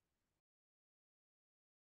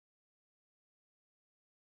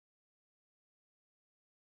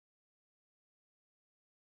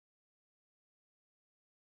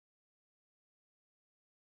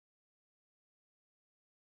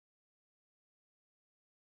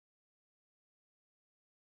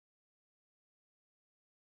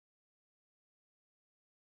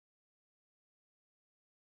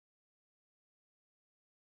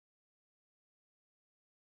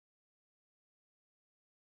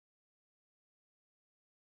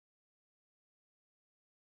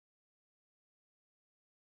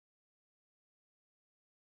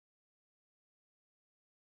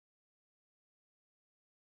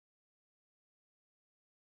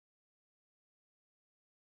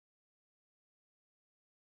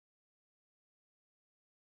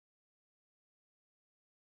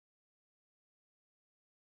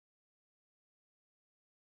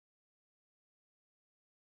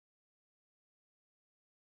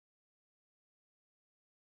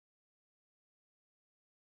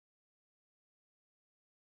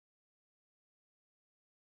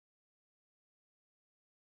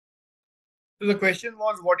 So the question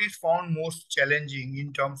was, what is found most challenging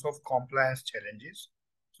in terms of compliance challenges?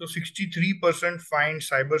 So 63% find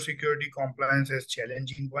cybersecurity compliance as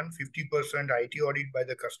challenging one, 50% IT audit by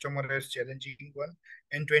the customer as challenging one,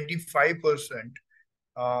 and 25%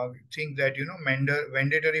 think that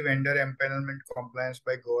mandatory vendor empanelment compliance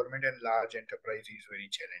by government and large enterprise is very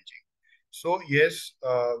challenging. So yes,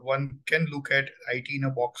 one can look at IT in a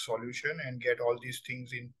box solution and get all these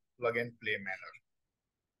things in plug and play manner.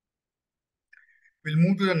 We'll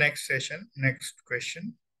move to the next session. Next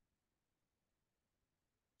question.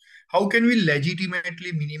 How can we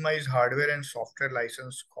legitimately minimize hardware and software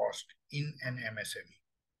license cost in an MSME?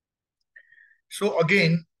 So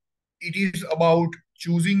again, it is about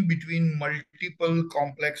choosing between multiple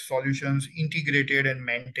complex solutions integrated and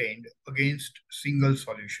maintained against single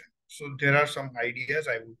solution. So there are some ideas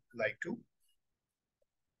I would like to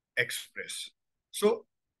express. So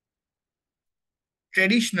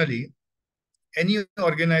traditionally, any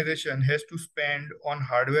organization has to spend on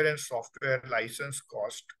hardware and software license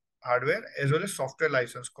cost, hardware as well as software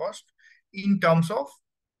license cost in terms of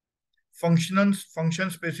function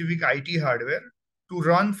specific IT hardware to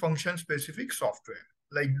run function specific software.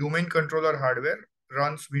 Like domain controller hardware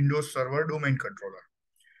runs Windows Server domain controller,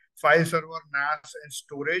 file server NAS and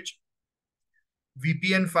storage,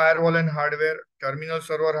 VPN firewall and hardware, terminal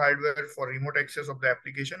server hardware for remote access of the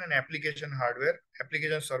application, and application hardware,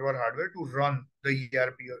 application server hardware to run the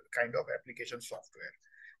ERP kind of application software.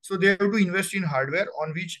 So they have to invest in hardware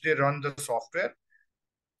on which they run the software.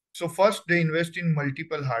 So first they invest in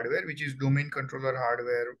multiple hardware, which is domain controller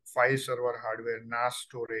hardware, file server hardware, NAS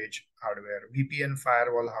storage hardware, VPN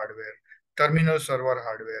firewall hardware, terminal server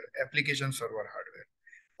hardware, application server hardware.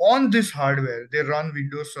 On this hardware, they run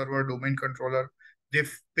Windows Server domain controller. They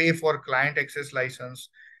pay for client access license.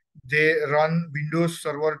 They run Windows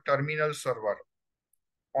Server terminal server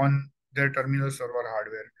on their terminal server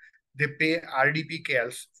hardware. They pay RDP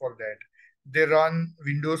CALs for that. They run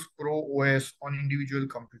Windows Pro OS on individual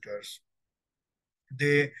computers.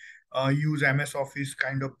 They use MS Office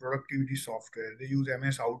kind of productivity software. They use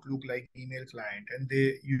MS Outlook like email client, and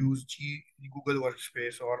they use Google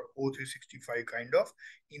Workspace or O365 kind of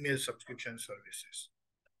email subscription services.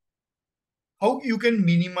 How you can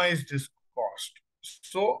minimize this cost?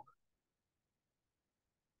 So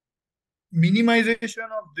minimization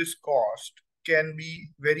of this cost can be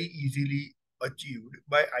very easily achieved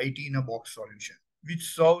by IT in a box solution, which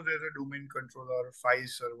serves as a domain controller, file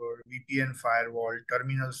server, VPN firewall,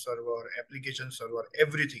 terminal server, application server,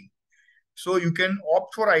 everything. So you can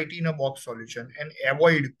opt for IT in a box solution and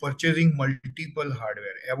avoid purchasing multiple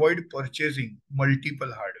hardware. Avoid purchasing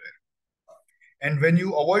multiple hardware. And when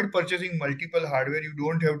you avoid purchasing multiple hardware, you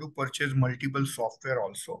don't have to purchase multiple software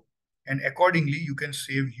also. And accordingly, you can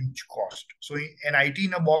save huge cost. So an IT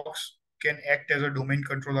in a box can act as a domain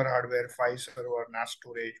controller hardware, file server, NAS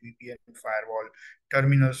storage, VPN firewall,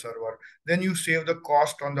 terminal server. Then you save the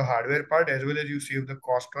cost on the hardware part as well as you save the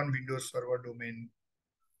cost on Windows Server,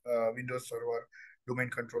 domain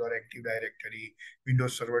controller, Active Directory,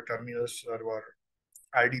 Windows Server, terminal server,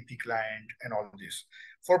 RDP client, and all this.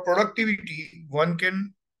 For productivity, one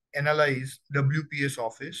can analyze WPS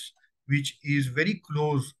Office, which is very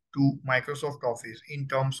close to Microsoft Office in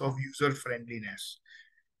terms of user friendliness.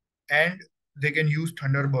 And they can use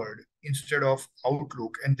Thunderbird instead of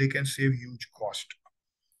Outlook, and they can save huge cost.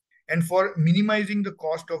 And for minimizing the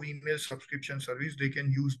cost of email subscription service, they can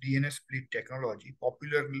use DNS split technology,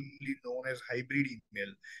 popularly known as hybrid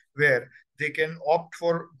email, where they can opt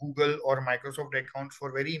for Google or Microsoft accounts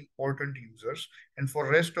for very important users. And for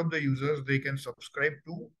rest of the users, they can subscribe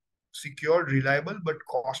to secure, reliable, but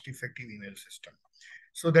cost-effective email system.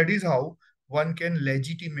 So that is how one can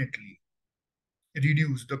legitimately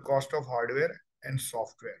reduce the cost of hardware and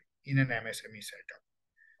software in an MSME setup.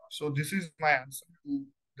 So this is my answer to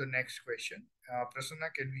the next question.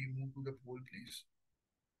 Prasanna, can we move to the poll, please?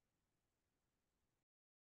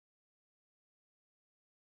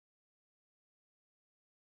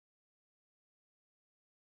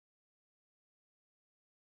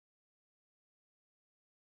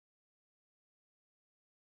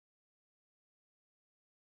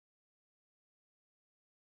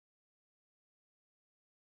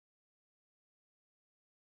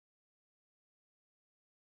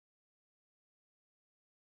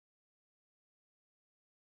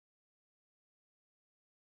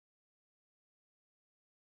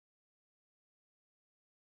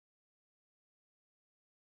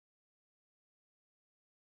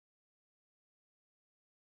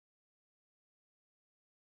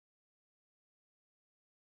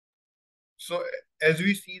 So as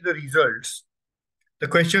we see the results, the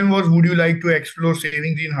question was, would you like to explore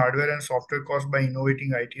savings in hardware and software costs by innovative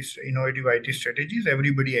IT strategies?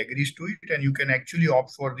 Everybody agrees to it, and you can actually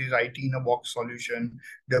opt for this IT in a box solution,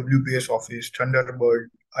 WPS Office, Thunderbird,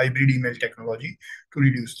 hybrid email technology to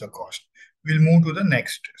reduce the cost. We'll move to the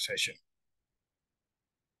next session.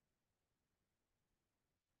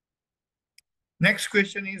 Next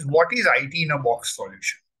question is, what is IT in a box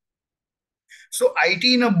solution? So IT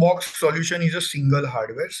in a box solution is a single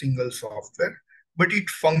hardware, single software, but it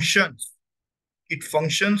functions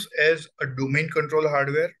as a domain controller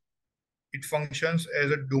hardware. It functions as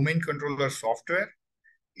a domain controller software.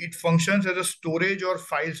 It functions as a storage or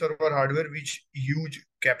file server hardware, which huge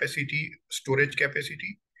capacity, storage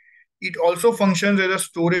capacity. It also functions as a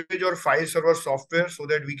storage or file server software so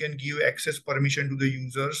that we can give access permission to the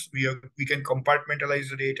users. We can compartmentalize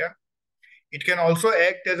the data. It can also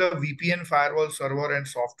act as a VPN firewall server and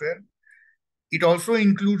software. It also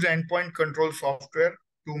includes endpoint control software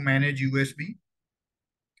to manage USB.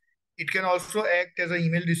 It can also act as an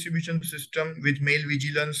email distribution system with mail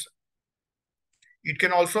vigilance. It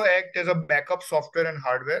can also act as a backup software and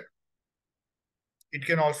hardware. It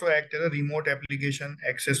can also act as a remote application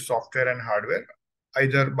access software and hardware,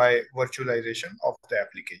 either by virtualization of the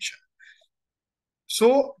application.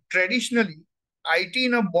 So traditionally, IT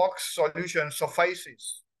in a box solution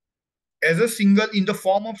suffices as a single in the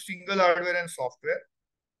form of single hardware and software,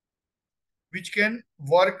 which can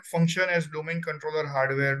work function as domain controller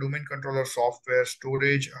hardware, domain controller software,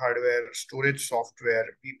 storage hardware, storage software,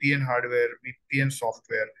 VPN hardware, VPN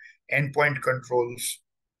software, endpoint controls,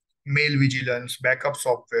 mail vigilance, backup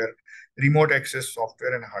software, remote access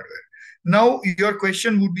software, and hardware. Now, your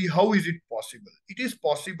question would be, how is it possible? It is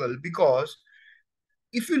possible because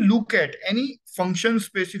if you look at any function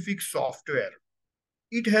specific software,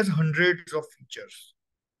 it has hundreds of features.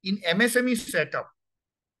 In MSME setup,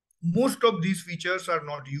 most of these features are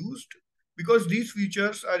not used because these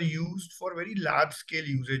features are used for very large scale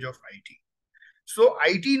usage of IT. So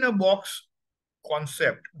IT in a box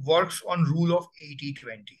concept works on rule of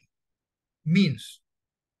 80-20. Means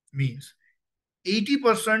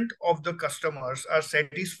 80% of the customers are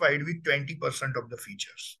satisfied with 20% of the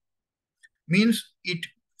features. Means it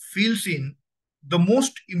fills in the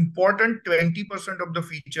most important 20% of the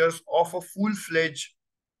features of a full-fledged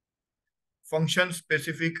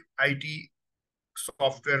function-specific IT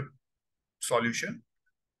software solution.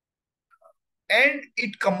 And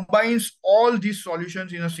it combines all these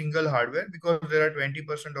solutions in a single hardware because there are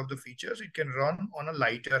 20% of the features. It can run on a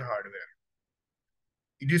lighter hardware.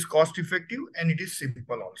 It is cost effective and it is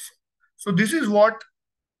simple also. So this is what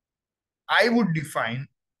I would define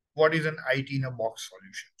what is an IT in a box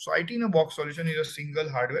solution. So IT in a box solution is a single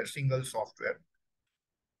hardware, single software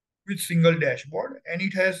with single dashboard, and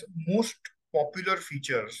it has most popular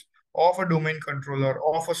features of a domain controller,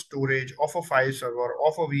 of a storage, of a file server,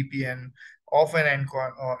 of a VPN, of an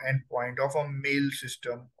endpoint, of a mail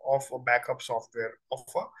system, of a backup software, of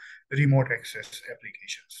a remote access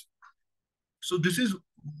applications. So this is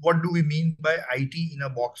what do we mean by IT in a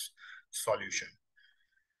box solution.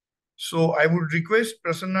 So I would request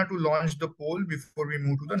Prasanna to launch the poll before we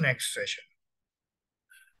move to the next session.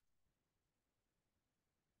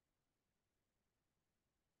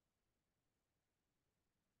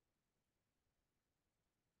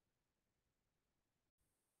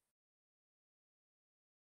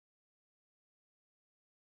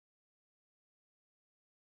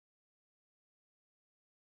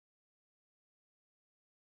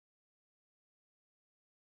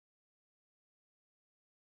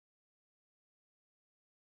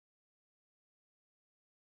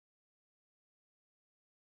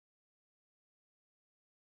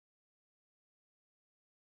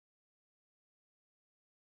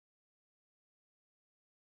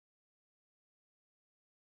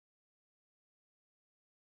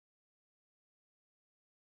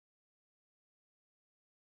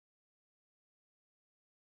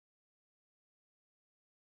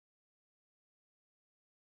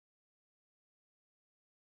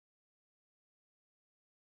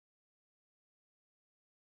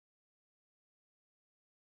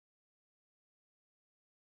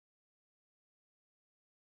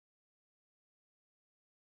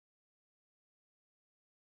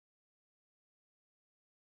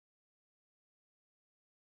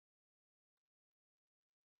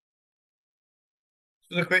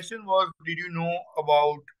 So the question was, did you know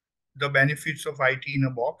about the benefits of IT in a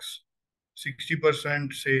box?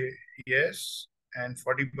 60% say yes, and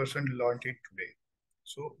 40% learned it today.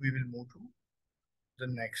 So we will move to the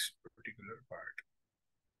next particular part.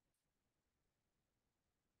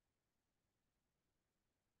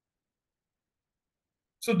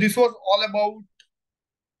 So this was all about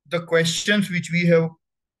the questions which we have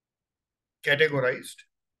categorized,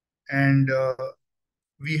 and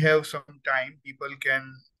we have some time. People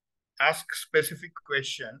can ask specific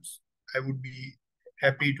questions. I would be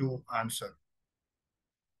happy to answer.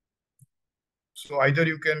 So either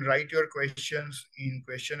you can write your questions in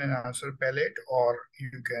question and answer palette, or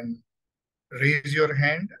you can raise your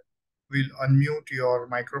hand We'll unmute your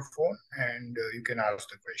microphone and you can ask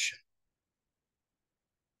the question.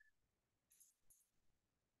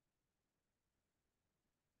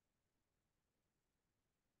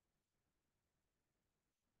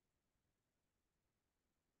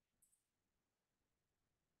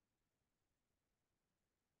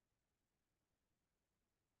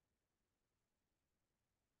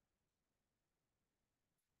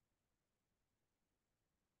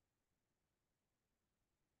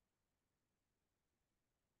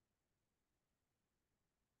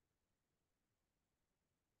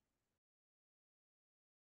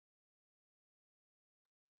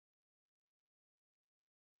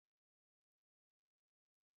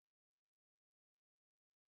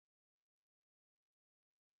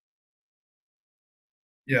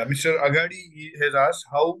 Yeah, Mr. Agadi has asked,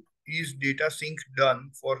 how is data sync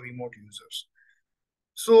done for remote users?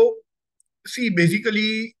 So, see,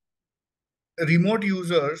 basically, remote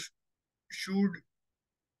users should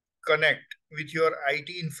connect with your IT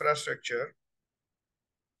infrastructure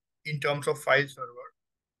in terms of file server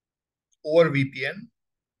over VPN,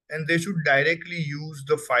 and they should directly use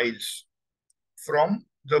the files from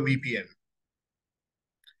the VPN.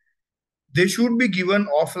 They should be given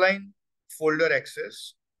offline folder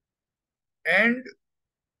access, and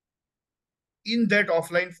in that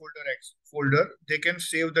offline folder, they can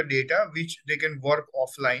save the data which they can work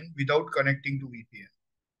offline without connecting to VPN.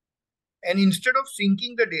 And instead of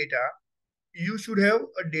syncing the data, you should have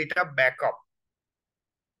a data backup,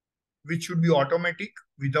 which should be automatic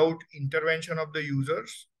without intervention of the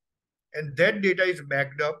users. And that data is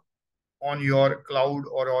backed up on your cloud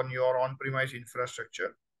or on your on-premise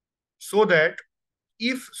infrastructure, so that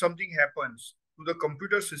if something happens to the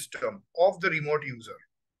computer system of the remote user,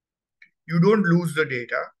 you don't lose the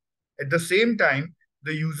data. At the same time,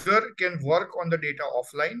 the user can work on the data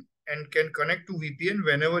offline and can connect to VPN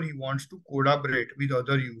whenever he wants to collaborate with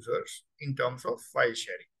other users in terms of file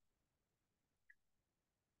sharing.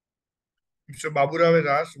 Mr. Baburao has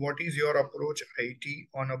asked, what is your approach IT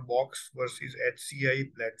on a box versus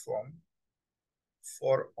HCI platform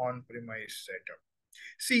for on-premise setup?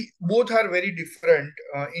 See, both are very different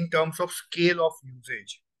in terms of scale of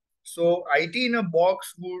usage. So IT in a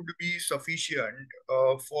box would be sufficient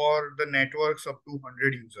for the networks up to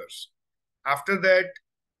 100 users. After that,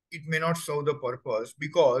 it may not serve the purpose,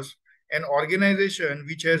 because an organization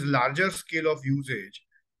which has larger scale of usage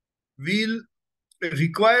will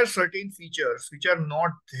require certain features which are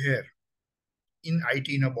not there in IT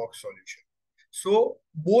in a box solution. So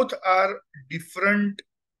both are different,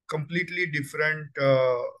 completely different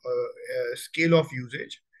scale of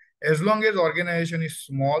usage. As long as organization is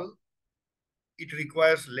small, it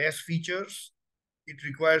requires less features.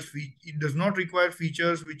 It does not require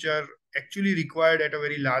features which are actually required at a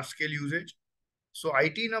very large scale usage. So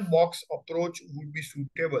IT in a box approach would be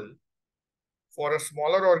suitable for a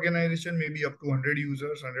smaller organization, maybe up to 100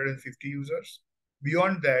 users, 150 users.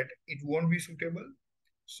 Beyond that, it won't be suitable.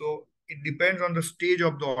 So it depends on the stage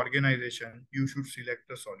of the organization. You should select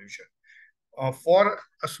the solution. For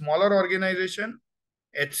a smaller organization,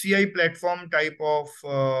 HCI platform type of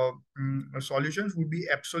solutions would be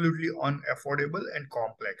absolutely unaffordable and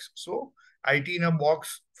complex. So IT in a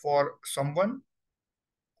box for someone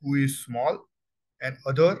who is small, and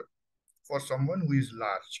other for someone who is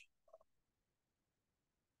large.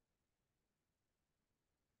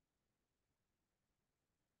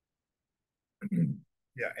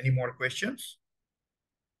 Yeah, any more questions?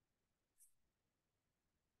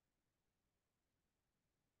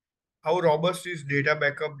 How robust is data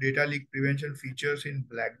backup, data leak prevention features in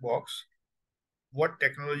black box? What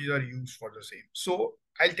technologies are used for the same? So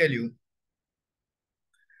I'll tell you.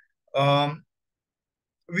 Um,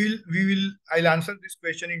 I'll answer this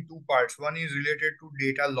question in two parts. One is related to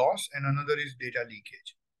data loss and another is data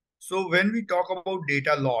leakage. So when we talk about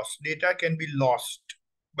data loss, data can be lost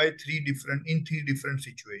by three different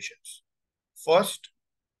situations. First,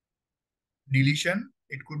 deletion.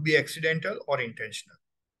 It could be accidental or intentional.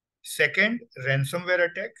 Second, ransomware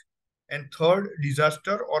attack. And third,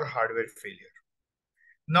 disaster or hardware failure.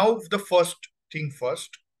 Now, the first thing first,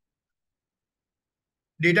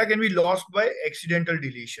 data can be lost by accidental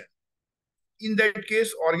deletion. In that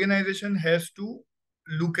case, organization has to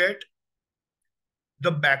look at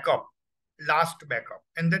the backup, last backup.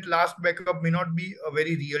 And that last backup may not be a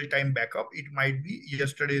very real-time backup. It might be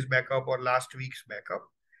yesterday's backup or last week's backup.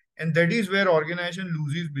 And that is where organization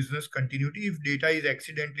loses business continuity. If data is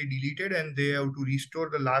accidentally deleted and they have to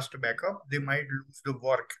restore the last backup, they might lose the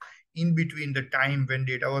work in between the time when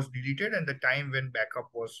data was deleted and the time when backup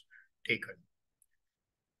was taken.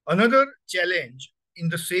 Another challenge in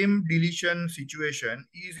the same deletion situation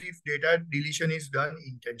is if data deletion is done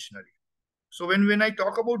intentionally. So when I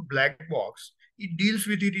talk about black box, it deals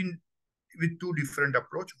with it in with two different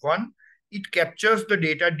approach. One, it captures the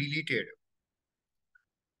data deleted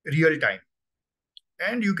real time,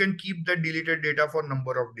 and you can keep that deleted data for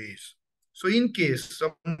number of days. So in case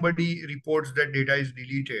somebody reports that data is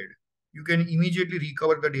deleted, you can immediately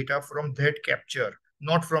recover the data from that capture,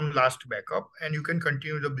 not from last backup, and you can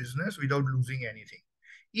continue the business without losing anything.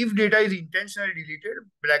 If data is intentionally deleted,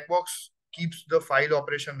 black box keeps the file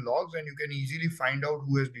operation logs, and you can easily find out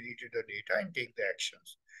who has deleted the data and take the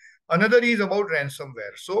actions. Another is about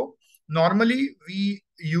ransomware. So normally we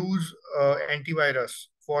use antivirus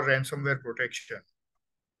for ransomware protection,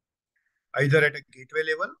 either at a gateway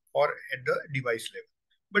level or at the device level.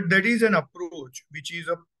 But that is an approach which is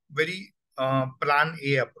a very plan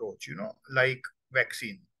A approach, like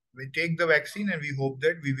vaccine. We take the vaccine and we hope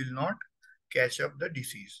that we will not catch up the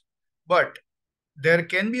disease. But there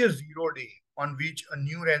can be a 0 day on which a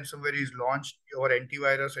new ransomware is launched or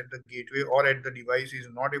antivirus at the gateway or at the device is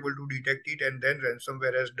not able to detect it, and then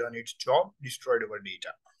ransomware has done its job, destroyed our data.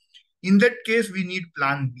 In that case, we need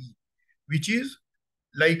plan B, which is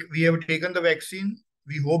like we have taken the vaccine,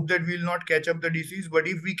 we hope that we will not catch up the disease, but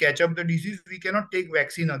if we catch up the disease, we cannot take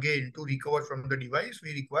vaccine again to recover from the device,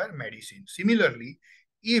 we require medicine. Similarly,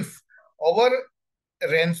 if our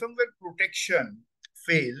ransomware protection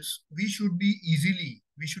fails, we should be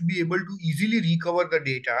able to easily recover the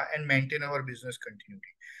data and maintain our business continuity.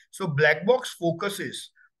 So black box focuses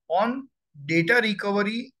on data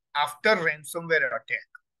recovery after ransomware attack,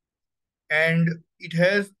 and it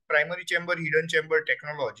has primary chamber hidden chamber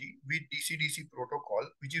technology with DC-DC protocol,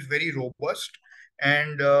 which is very robust,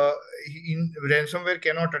 and in ransomware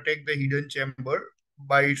cannot attack the hidden chamber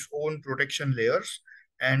by its own protection layers,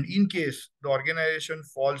 and in case the organization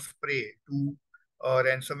falls prey to a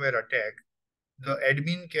ransomware attack, the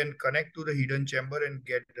admin can connect to the hidden chamber and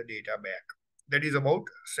get the data back. That is about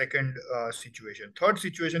second situation. Third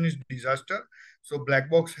situation is disaster. So black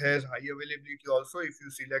box has high availability also if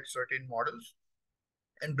you select certain models.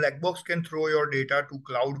 And black box can throw your data to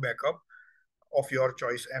cloud backup of your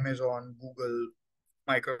choice, Amazon, Google,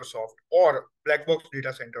 Microsoft, or black box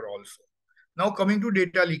data center also. Now coming to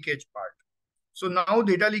data leakage part. So now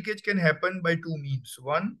data leakage can happen by two means.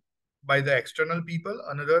 One, by the external people,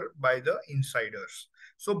 another by the insiders.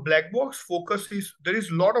 So black box focus is, there is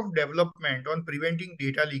a lot of development on preventing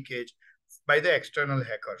data leakage by the external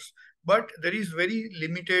hackers, but there is very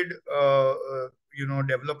limited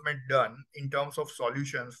development done in terms of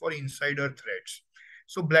solutions for insider threats.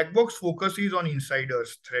 So black box focuses on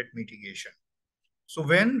insiders threat mitigation. So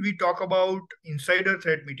when we talk about insider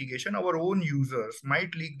threat mitigation, our own users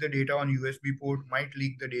might leak the data on USB port, might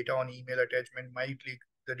leak the data on email attachment, might leak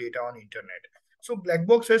the data on internet. So black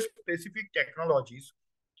box has specific technologies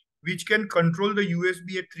which can control the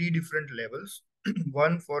USB at three different levels.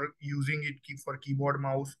 One for using it for keyboard,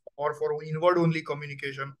 mouse, or for inward only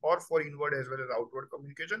communication, or for inward as well as outward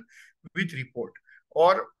communication with report.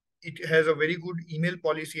 Or it has a very good email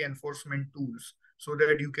policy enforcement tools so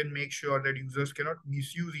that you can make sure that users cannot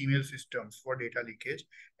misuse email systems for data leakage.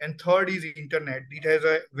 And third is internet. It has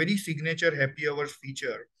a very signature happy hours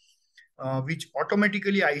feature, which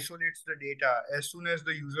automatically isolates the data as soon as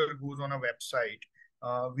the user goes on a website,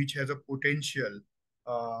 which has a potential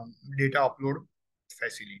data upload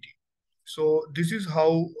facility. So this is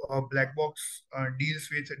how black box deals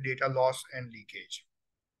with data loss and leakage.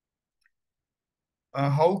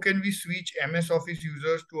 How can we switch MS Office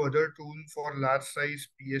users to other tools for large size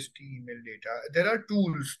PST email data? There are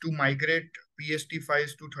tools to migrate PST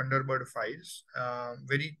files to Thunderbird files,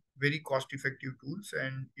 very, very cost effective tools,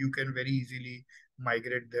 and you can very easily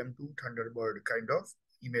migrate them to Thunderbird kind of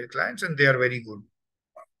email clients, and they are very good.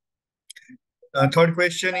 Third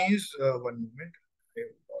question is, one moment, I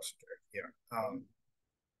lost it. Yeah.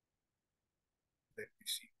 Let me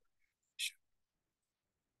see.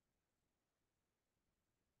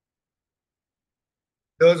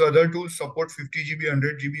 Does other tools support 50 GB,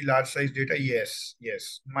 100 GB large size data? Yes,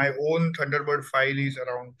 yes. My own Thunderbird file is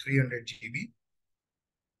around 300 GB.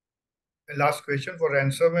 Last question, for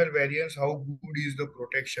ransomware variants, how good is the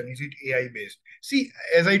protection? Is it AI based? See,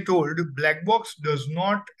 as I told, black box does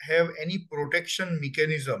not have any protection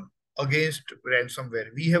mechanism against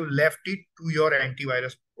ransomware. We have left it to your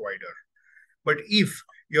antivirus provider. But if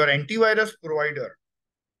your antivirus provider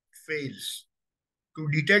fails to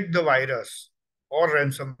detect the virus or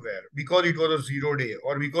ransomware because it was a 0 day,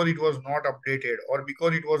 or because it was not updated, or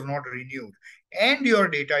because it was not renewed, and your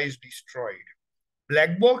data is destroyed,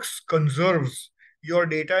 black box conserves your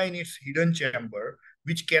data in its hidden chamber,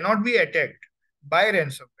 which cannot be attacked by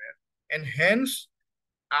ransomware, and hence,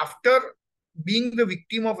 after being the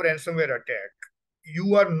victim of ransomware attack,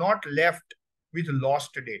 you are not left with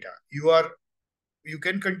lost data. You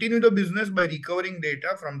can continue the business by recovering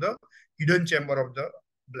data from the hidden chamber of the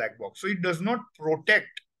black box. So it does not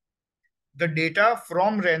protect the data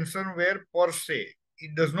from ransomware per se.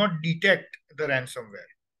 It does not detect the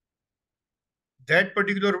ransomware. That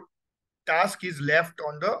particular task is left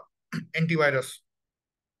on the antivirus.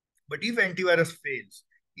 But if antivirus fails,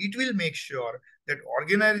 it will make sure that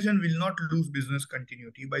organization will not lose business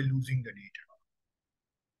continuity by losing the data.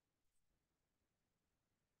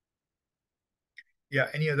 Yeah,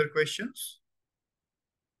 any other questions?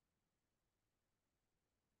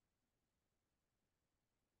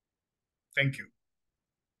 Thank you.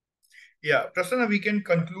 Yeah, Prasanna, we can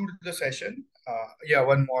conclude the session. Yeah,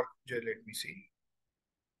 one more. Let me see.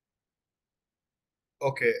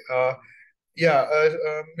 Okay. Yeah,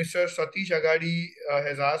 Mr. Satish Agadi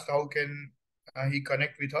has asked how can he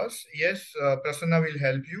connect with us. Yes, Prasanna will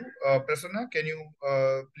help you. Prasanna, can you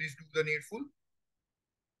please do the needful?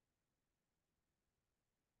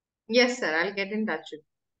 Yes, sir. I'll get in touch with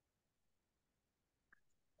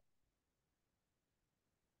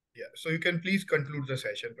Yeah, so you can please conclude the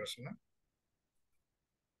session, Prasanna.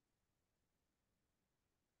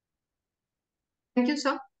 Thank you,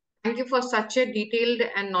 sir. Thank you for such a detailed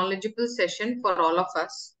and knowledgeable session for all of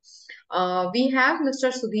us. We have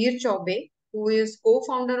Mr. Sudhir Chaube, who is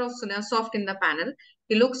co-founder of Sunasoft in the panel.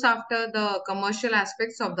 He looks after the commercial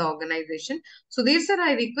aspects of the organization. Sudhir, sir,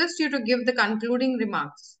 I request you to give the concluding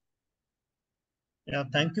remarks. Yeah,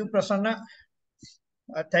 thank you, Prasanna.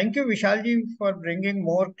 Thank you, Vishalji, for bringing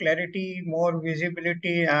more clarity, more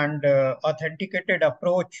visibility, and authenticated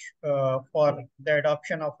approach for the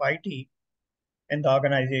adoption of IT in the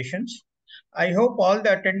organizations. I hope all the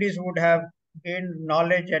attendees would have gained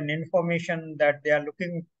knowledge and information that they are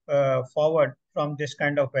looking forward from this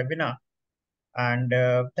kind of webinar. And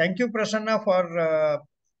thank you, Prasanna, for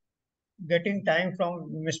getting time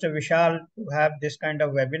from Mr. Vishal to have this kind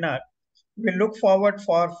of webinar. We look forward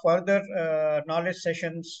for further knowledge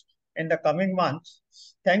sessions in the coming months.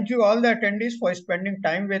 Thank you all the attendees for spending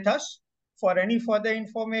time with us. For any further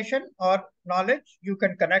information or knowledge, you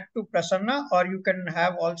can connect to Prasanna, or you can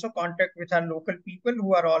have also contact with our local people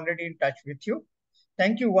who are already in touch with you.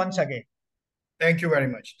 Thank you once again. Thank you very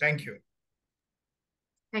much. Thank you.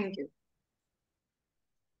 Thank you.